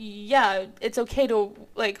 yeah, it's okay to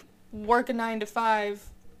like work a 9 to 5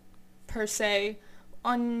 per se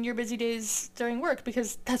on your busy days during work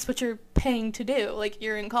because that's what you're paying to do. Like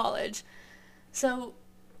you're in college. So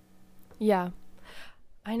Yeah.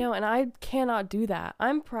 I know, and I cannot do that.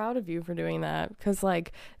 I'm proud of you for doing that because,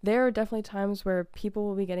 like, there are definitely times where people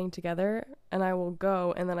will be getting together and I will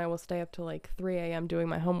go and then I will stay up till like 3 a.m. doing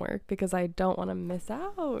my homework because I don't want to miss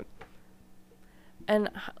out.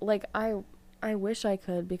 And, like, I wish I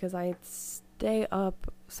could because I stay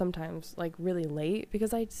up sometimes, like, really late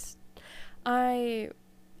because it's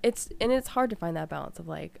hard to find that balance of,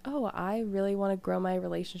 like, oh, I really want to grow my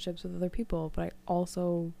relationships with other people, but I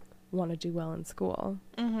also want to do well in school.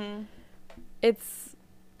 It's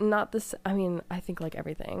not this. I mean, I think like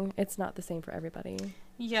everything, it's not the same for everybody.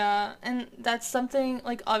 yeah, and that's something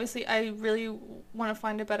like obviously I really want to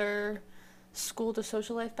find a better school to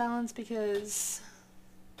social life balance because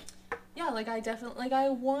yeah, like I definitely like I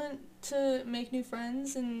want to make new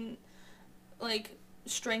friends and like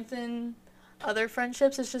strengthen other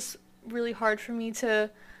friendships. It's just really hard for me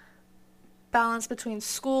to balance between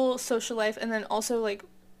school, social life, and then also like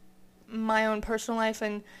my own personal life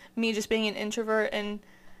and me just being an introvert and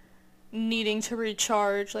needing to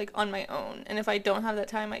recharge like on my own. And if I don't have that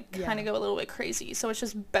time, I kind of go a little bit crazy. So it's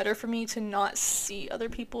just better for me to not see other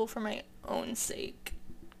people for my own sake.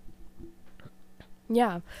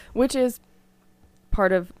 Yeah, which is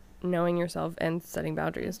part of knowing yourself and setting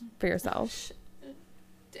boundaries for yourself.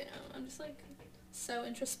 Damn, I'm just like so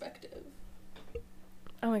introspective.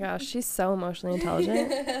 Oh my gosh, she's so emotionally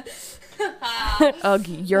intelligent. Ugh,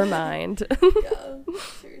 your mind. Yeah,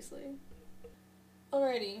 seriously.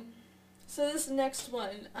 Alrighty. So this next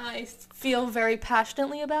one I feel very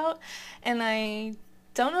passionately about, and I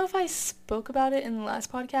don't know if I spoke about it in the last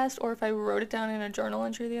podcast or if I wrote it down in a journal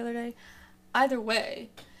entry the other day. Either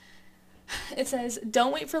way, it says,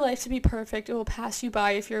 don't wait for life to be perfect. It will pass you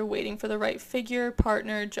by if you're waiting for the right figure,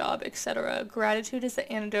 partner, job, etc. Gratitude is the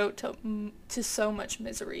antidote to so much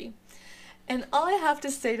misery. And all I have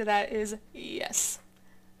to say to that is yes.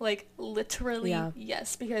 Like, literally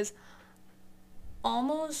yes. Because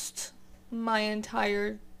almost my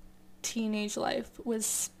entire teenage life was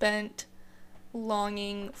spent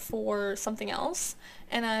longing for something else.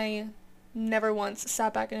 And I never once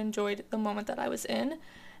sat back and enjoyed the moment that I was in.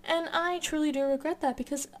 And I truly do regret that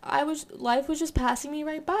because life was just passing me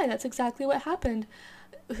right by. That's exactly what happened.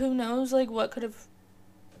 Who knows, like, what could have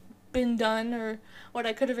been done or what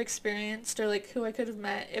I could have experienced or, like, who I could have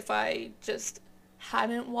met if I just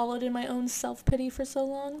hadn't wallowed in my own self-pity for so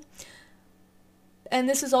long. And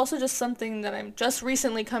this is also just something that I'm just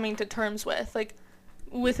recently coming to terms with, like,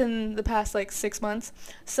 within the past, like, 6 months.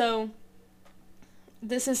 So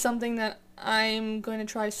this is something that I'm going to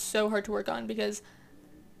try so hard to work on because,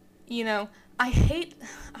 you know,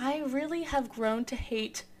 I really have grown to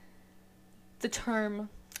hate the term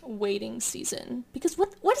waiting season because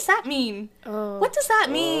what does that mean? What does that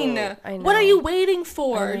mean? What are you waiting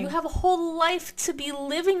for? You have a whole life to be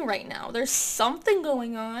living right now. There's something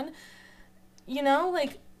going on, you know,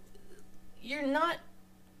 like you're not,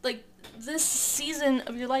 like, this season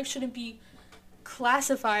of your life shouldn't be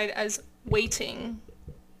classified as waiting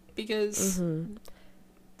because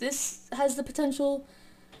this has the potential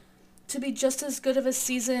to be just as good of a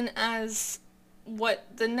season as what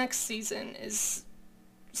the next season is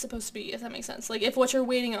supposed to be, if that makes sense. Like, if what you're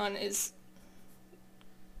waiting on is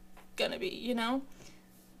gonna be, you know?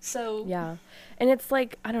 So... yeah. And it's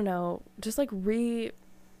like, I don't know, just like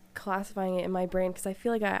reclassifying it in my brain because I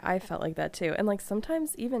feel like I felt like that too. And like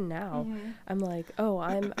sometimes even now, I'm like, oh,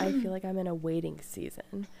 I feel like I'm in a waiting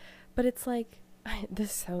season. But it's like,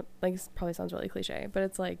 this probably sounds really cliche, but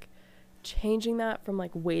it's like changing that from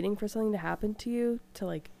like waiting for something to happen to you to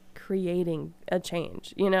like creating a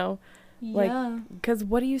change, you know? Like, because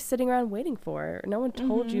what are you sitting around waiting for? No one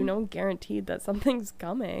told you, no one guaranteed that something's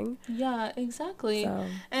coming. Yeah, exactly. So.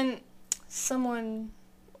 And someone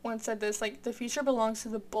once said this, like, the future belongs to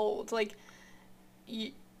the bold. Like,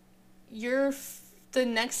 the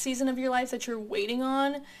next season of your life that you're waiting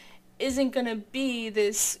on isn't gonna be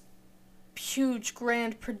this huge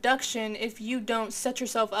grand production if you don't set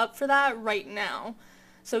yourself up for that right now.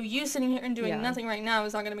 So you sitting here and doing nothing right now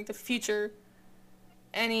is not going to make the future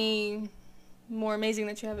any more amazing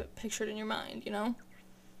that you have it pictured in your mind, you know?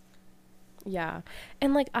 Yeah.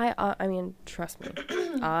 And like I mean, trust me.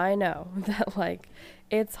 I know that like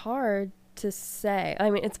it's hard to say. I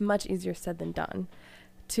mean, it's much easier said than done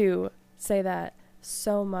to say that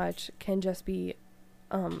so much can just be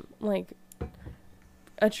like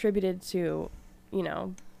attributed to, you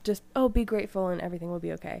know, just oh, be grateful and everything will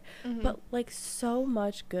be okay. Mm-hmm. But like so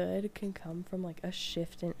much good can come from like a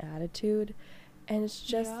shift in attitude, and it's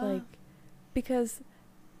just Yeah. like because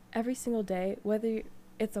every single day, whether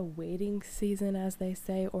it's a waiting season, as they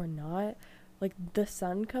say, or not, like the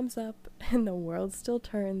sun comes up and the world still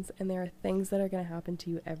turns, and there are things that are going to happen to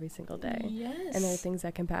you every single day. Yes. And there are things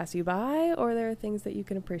that can pass you by, or there are things that you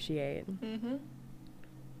can appreciate. Mm-hmm.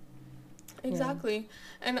 Exactly.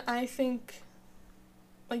 And I think,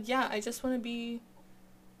 like, yeah, I just want to be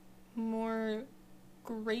more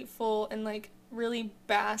grateful and, like, really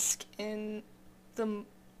bask in the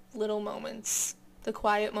little moments, the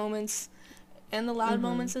quiet moments, and the loud Mhm.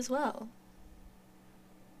 moments as well.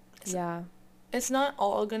 Yeah. It's not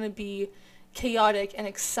all going to be chaotic and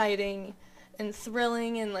exciting and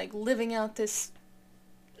thrilling and, like, living out this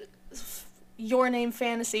Your Name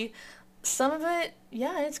fantasy. Some of it,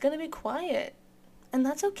 yeah, it's going to be quiet. And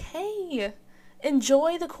that's okay.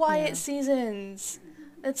 Enjoy the quiet Yeah. seasons.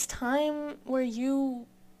 It's time where you,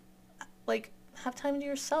 like, have time to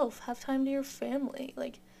yourself, have time to your family.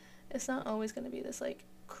 Like, it's not always going to be this, like,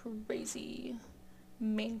 crazy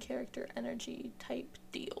main character energy type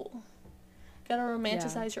deal. Gotta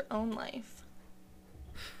romanticize your own life.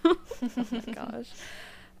 Oh my gosh.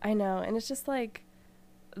 I know. And it's just like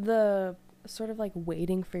the sort of like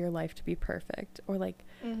waiting for your life to be perfect, or like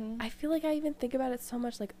Mm-hmm. I feel like I even think about it so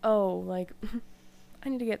much like, oh, like I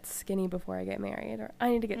need to get skinny before I get married, or I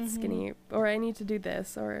need to get Mhm. skinny, or I need to do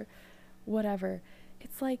this, or whatever.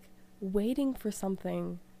 It's like waiting for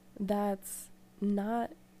something that's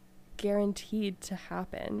not guaranteed to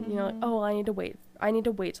happen. You know, like, Mhm. oh, I need to wait. I need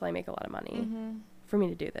to wait till I make a lot of money Mm-hmm. for me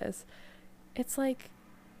to do this. It's like,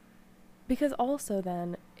 because also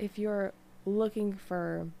then, if you're looking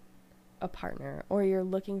for a partner, or you're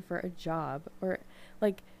looking for a job, or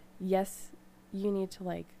like, yes, you need to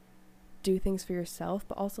like do things for yourself,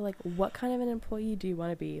 but also like what kind of an employee do you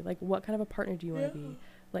want to be? Like what kind of a partner do you want to be?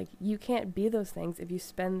 Like you can't be those things if you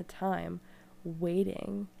spend the time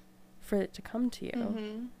waiting for it to come to you.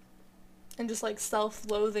 Mm-hmm. And just, like,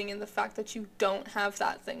 self-loathing in the fact that you don't have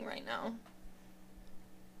that thing right now.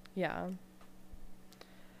 Yeah.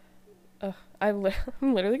 Ugh, I'm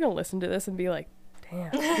literally gonna listen to this and be like,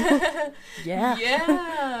 damn. Yeah.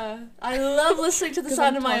 Yeah. I love listening to the 'Cause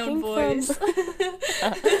sound I'm of my own talking voice.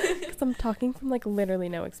 Because I'm talking from like literally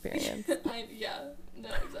no experience. Yeah. No,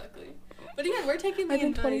 exactly. But again, we're taking the I've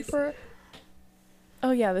been 20 advice. for.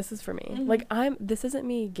 Oh yeah, this is for me. Mhm. Like this isn't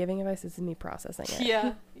me giving advice. This is me processing it.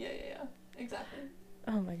 Yeah. Exactly.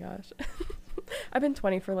 Oh my gosh. I've been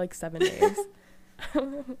 20 for like 7 days.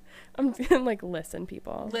 I'm feeling like, listen,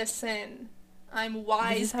 people. Listen, I'm This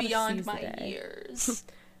wise is how to beyond seize the my day. years.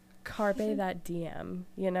 Carpe that DM,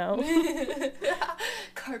 you know?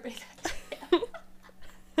 Carpe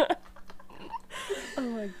that. Oh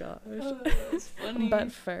my gosh. Oh, that's funny.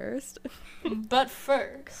 But first, But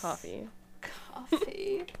first. coffee.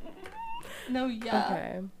 Coffee. No, yeah.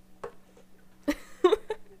 Okay.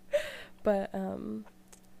 But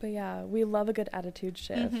yeah, we love a good attitude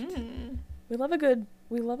shift. Mm-hmm. We love a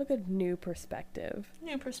good new perspective,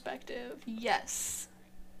 New perspective. Yes.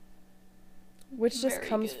 which just Very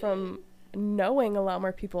comes good. from knowing a lot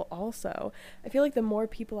more people also. I feel like the more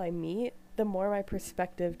people I meet, the more my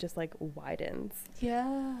perspective just like widens.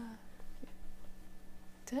 Yeah.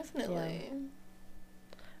 Definitely.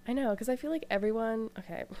 I know, because I feel like everyone,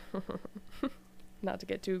 okay, not to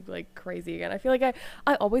get too like crazy again. I feel like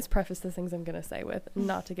I always preface the things I'm going to say with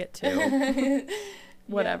not to get too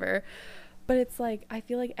whatever. But it's like, I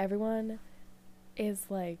feel like everyone is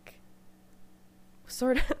like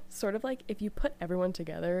sort of like, if you put everyone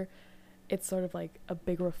together, it's sort of like a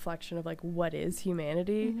big reflection of like what is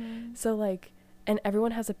humanity. Mhm. So like, and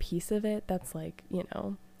everyone has a piece of it that's like, you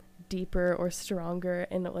know, deeper or stronger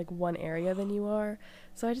in like one area than you are.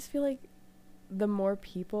 So I just feel like the more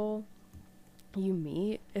people you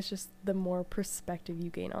meet, it's just the more perspective you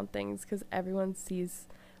gain on things, because everyone sees,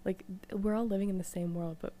 like, we're all living in the same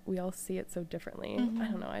world, but we all see it so differently. I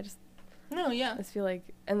Mhm. don't know, I just feel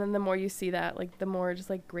like, and then the more you see that, like, the more just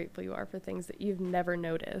like grateful you are for things that you've never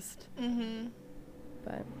noticed. Mm-hmm.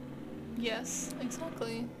 But Yes,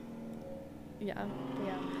 exactly. yeah.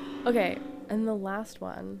 Okay, and the last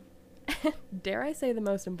one, dare I say the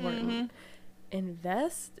most important, Mhm.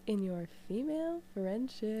 invest in your female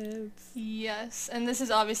friendships. Yes, and this is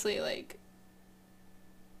obviously, like,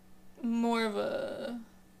 more of a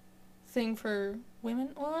thing for women.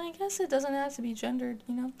 Well, I guess it doesn't have to be gendered,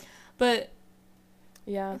 you know? But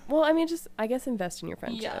Yeah. Well, I mean, just, I guess, invest in your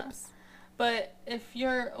friendships. yeah. But if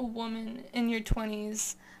you're a woman in your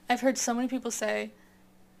 20s, I've heard so many people say,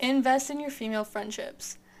 invest in your female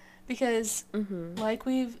friendships. Because, like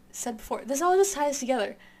we've said before, this all just ties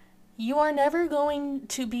together. You are never going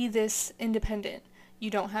to be this independent. You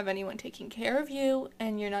don't have anyone taking care of you,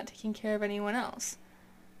 and you're not taking care of anyone else.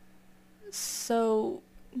 So,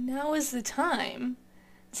 now is the time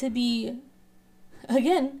to be,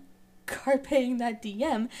 again, carpeing that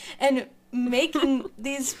DM, and making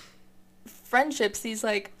these friendships, these,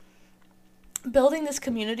 like, building this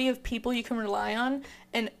community of people you can rely on,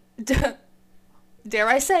 and dare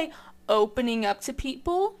I say, opening up to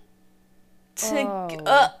people to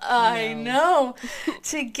I know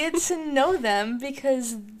to get to know them,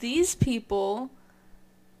 because these people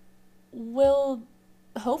will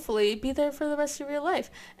hopefully be there for the rest of your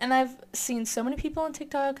life. And I've seen so many people on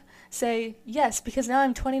TikTok say, yes, because now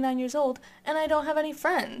I'm 29 years old and I don't have any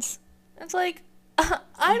friends. It's like,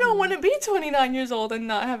 I don't want to be 29 years old and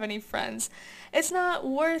not have any friends. It's not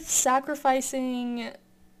worth sacrificing,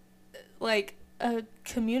 like, a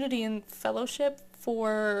community and fellowship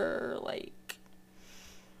for, like,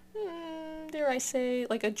 dare I say,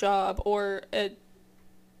 like, a job or a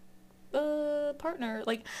partner.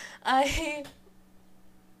 Like,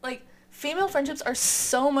 female friendships are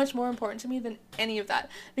so much more important to me than any of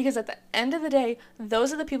that, because at the end of the day,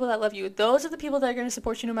 those are the people that love you. Those are the people that are going to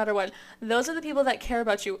support you no matter what. Those are the people that care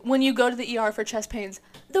about you when you go to the ER for chest pains.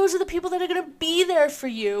 Those are the people that are going to be there for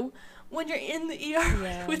you when you're in the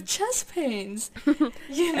ER with chest pains,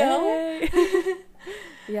 you know? Hey.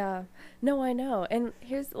 Yeah. No, I know. And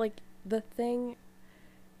here's, like, the thing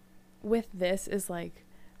with this is, like,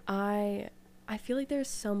 I feel like there's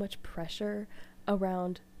so much pressure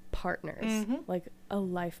around partners, like a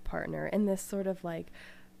life partner, and this sort of, like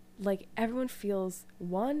everyone feels,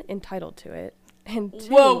 one, entitled to it, and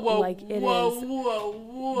two, like, it is...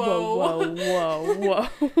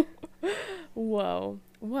 Whoa.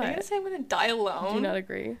 What? Are you gonna say I'm gonna die alone? Do you not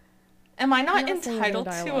agree? Am I not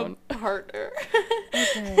entitled to a partner?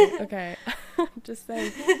 Okay. Just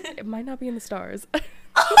saying, it might not be in the stars.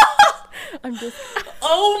 I'm just...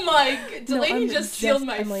 Oh my... Delaney just sealed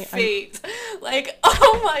my fate. Like,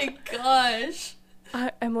 oh my gosh.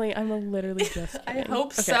 Emily, I'm literally just kidding. I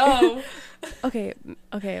hope so. Okay,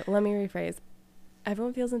 let me rephrase.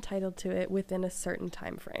 Everyone feels entitled to it within a certain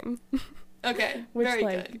time frame. Okay, which, very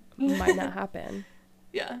like, good. might not happen.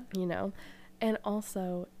 Yeah. You know? And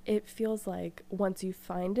also, it feels like once you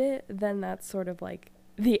find it, then that's sort of like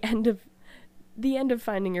the end of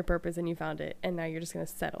finding your purpose, and you found it, and now you're just gonna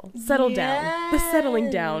settle down. The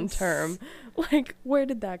settling down term, like, where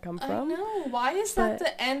did that come from? I know. Why is that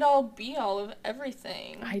the end all be all of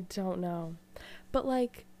everything? I don't know, but,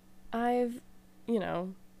 like, I've, you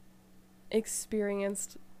know,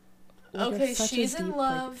 experienced, like, she's in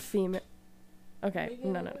love. Like, female. Okay,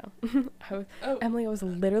 no. Emily, I was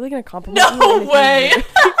literally gonna compliment you. No way! If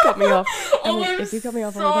you cut me off. Oh, Emily, if you cut me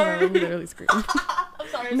off, I would literally scream.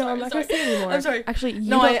 I'm I'm not gonna say anymore. I'm sorry. Actually,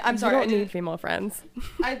 I'm sorry. You don't need female friends.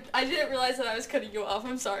 I didn't realize that I was cutting you off.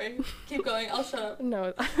 I'm sorry. Keep going. I'll shut up.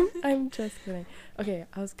 No, I'm just kidding. Okay,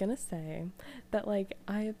 I was gonna say that, like,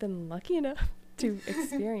 I have been lucky enough to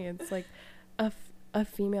experience, like, a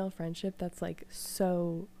female friendship that's, like,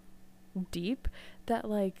 so deep that,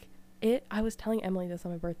 like, I was telling Emily this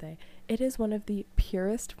on my birthday. It is one of the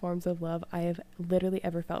purest forms of love I have literally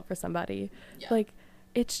ever felt for somebody. Yeah. Like,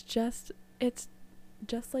 it's just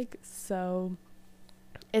like, so,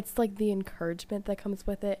 it's like the encouragement that comes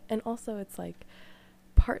with it. And also, it's like,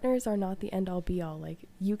 partners are not the end all be all. Like,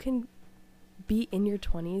 you can be in your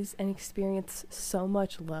 20s and experience so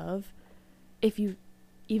much love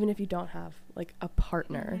even if you don't have, like, a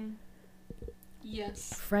partner.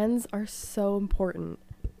 Yes. Friends are so important.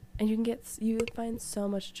 And you find so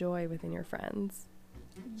much joy within your friends.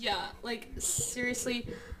 Yeah, like, seriously,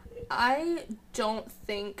 I don't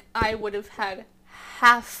think I would have had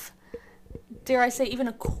half, dare I say, even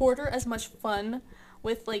a quarter as much fun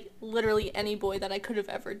with, like, literally any boy that I could have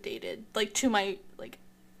ever dated. Like, to my, like,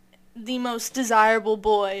 the most desirable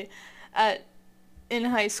boy in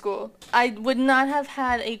high school. I would not have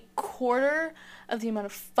had a quarter of the amount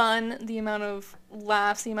of fun, the amount of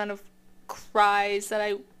laughs, the amount of cries that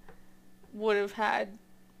I would have had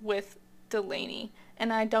with Delaney,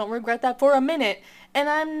 and I don't regret that for a minute, and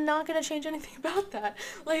I'm not gonna change anything about that.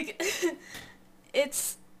 Like,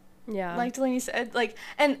 it's, yeah, like Delaney said, like,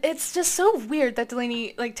 and it's just so weird that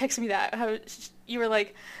Delaney, like, texted me that, how you were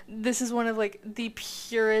like, this is one of, like, the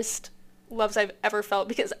purest loves I've ever felt,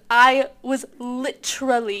 because I was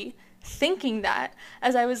literally thinking that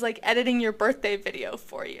as I was like editing your birthday video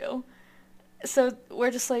for you. So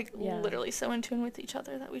we're just like literally so in tune with each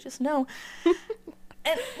other that we just know.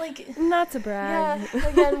 And like, not to brag. Yeah,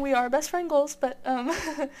 again, we are best friend goals, but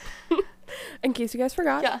in case you guys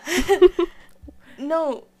forgot. Yeah.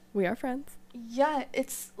 No. We are friends. Yeah,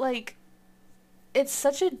 it's like, it's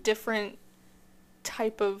such a different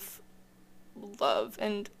type of love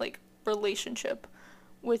and like relationship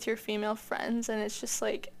with your female friends, and it's just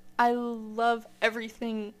like, I love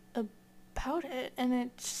everything about it,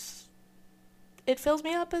 and it fills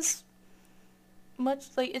me up as much,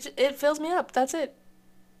 like, it fills me up, that's it.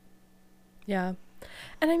 Yeah.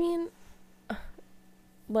 And I mean,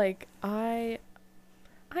 like, I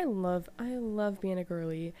love being a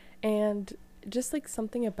girly, and just like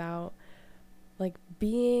something about like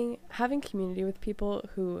having community with people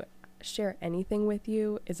who share anything with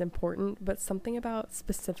you is important, but something about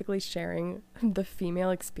specifically sharing the female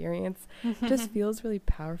experience just feels really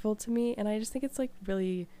powerful to me, and I just think it's like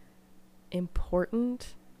really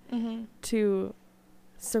important to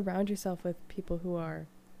surround yourself with people who are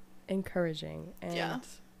encouraging and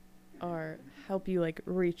are help you like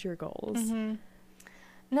reach your goals.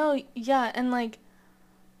 No, yeah, and like,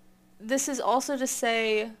 this is also to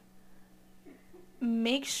say,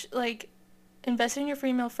 invest in your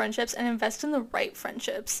female friendships and invest in the right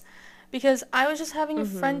friendships, because I was just having a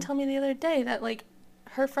friend tell me the other day that like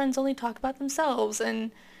her friends only talk about themselves,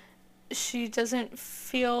 and she doesn't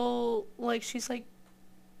feel like she's like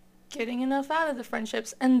getting enough out of the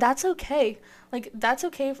friendships, and that's okay. Like, that's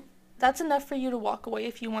okay. That's enough for you to walk away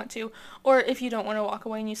if you want to, or if you don't want to walk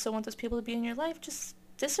away and you still want those people to be in your life, just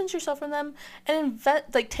distance yourself from them and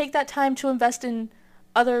take that time to invest in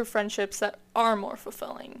other friendships that are more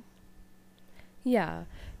fulfilling. Yeah,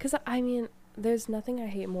 because I mean, there's nothing I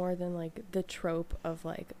hate more than like the trope of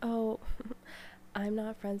like, oh, I'm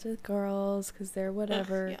not friends with girls because they're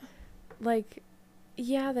whatever. Yeah. Like,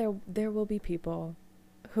 yeah, there will be people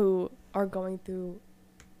who are going through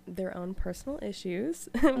their own personal issues,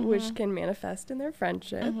 which can manifest in their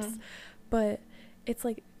friendships, but it's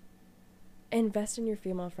like, invest in your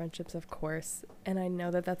female friendships, of course, and I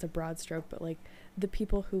know that that's a broad stroke, but like the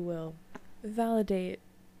people who will validate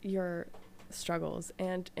your struggles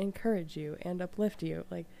and encourage you and uplift you,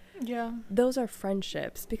 like, yeah, those are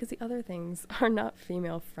friendships, because the other things are not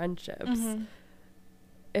female friendships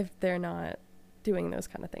if they're not doing those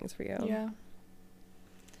kind of things for you. Yeah,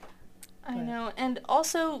 I know. And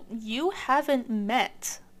also, you haven't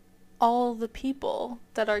met all the people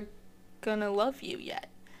that are gonna love you yet.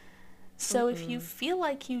 So if you feel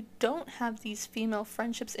like you don't have these female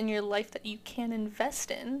friendships in your life that you can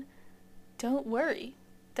invest in, don't worry.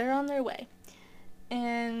 They're on their way.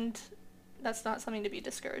 And that's not something to be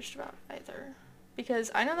discouraged about either.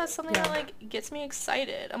 Because I know that's something that, like, gets me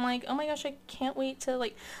excited. I'm like, oh my gosh, I can't wait to,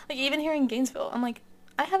 like, even here in Gainesville, I'm like,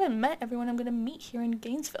 I haven't met everyone I'm going to meet here in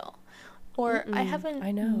Gainesville. Or I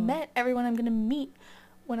haven't met everyone I'm going to meet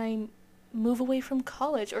when I move away from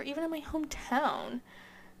college or even in my hometown.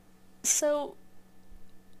 So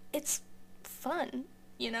it's fun,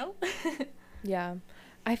 you know? Yeah.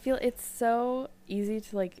 I feel it's so easy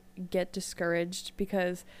to like get discouraged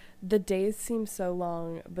because the days seem so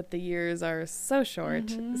long, but the years are so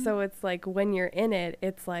short. So it's like when you're in it,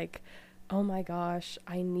 it's like, oh my gosh,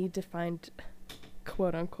 I need to find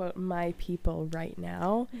quote unquote my people right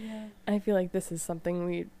now. Yeah. I feel like this is something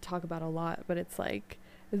we talk about a lot, but it's like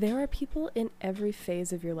there are people in every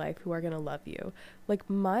phase of your life who are going to love you. Like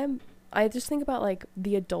I just think about like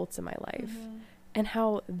the adults in my life and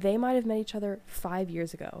how they might have met each other 5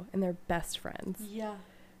 years ago and they're best friends. Yeah.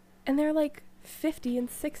 And they're like 50 and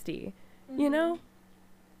 60, you know?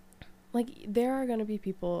 Like there are going to be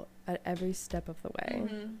people at every step of the way.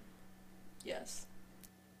 Yes.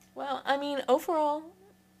 Well, I mean, overall,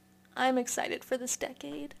 I'm excited for this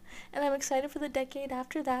decade, and I'm excited for the decade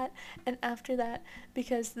after that, and after that,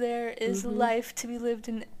 because there is life to be lived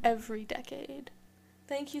in every decade.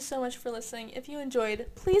 Thank you so much for listening. If you enjoyed,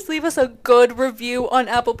 please leave us a good review on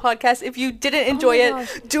Apple Podcasts. If you didn't enjoy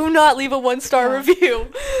it, do not leave a 1-star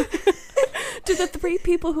review. To the 3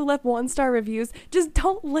 people who left 1-star reviews, just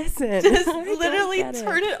don't listen. Just literally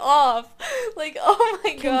turn it off. Like, oh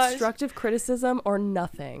my gosh. Constructive criticism or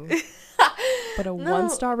nothing. But a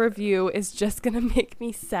 1-star review is just going to make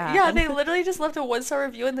me sad. Yeah, they literally just left a 1-star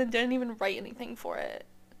review and then didn't even write anything for it.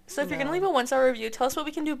 So if you're going to leave a 1-star review, tell us what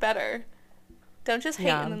we can do better. Don't just hate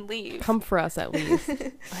and then leave. Come for us at least.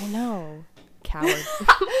 I know. Coward.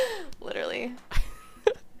 Literally.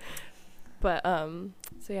 But,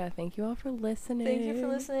 so yeah, thank you all for listening. Thank you for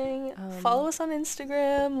listening. Follow us on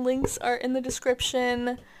Instagram. Links are in the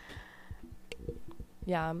description.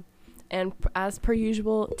 Yeah. And as per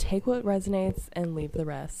usual, take what resonates and leave the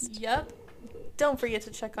rest. Yep. Don't forget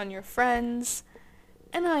to check on your friends.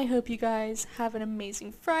 And I hope you guys have an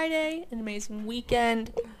amazing Friday, an amazing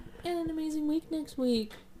weekend, and an amazing week next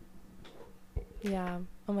week. Yeah.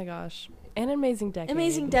 Oh my gosh. And an amazing decade.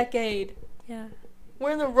 Amazing decade. Yeah.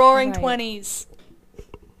 We're in the roaring All right. 20s.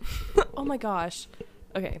 Oh my gosh.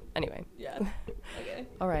 Okay. Anyway. Yeah. Okay.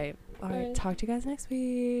 All right. All right. Bye. Talk to you guys next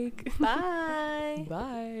week. Bye.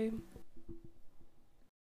 Bye.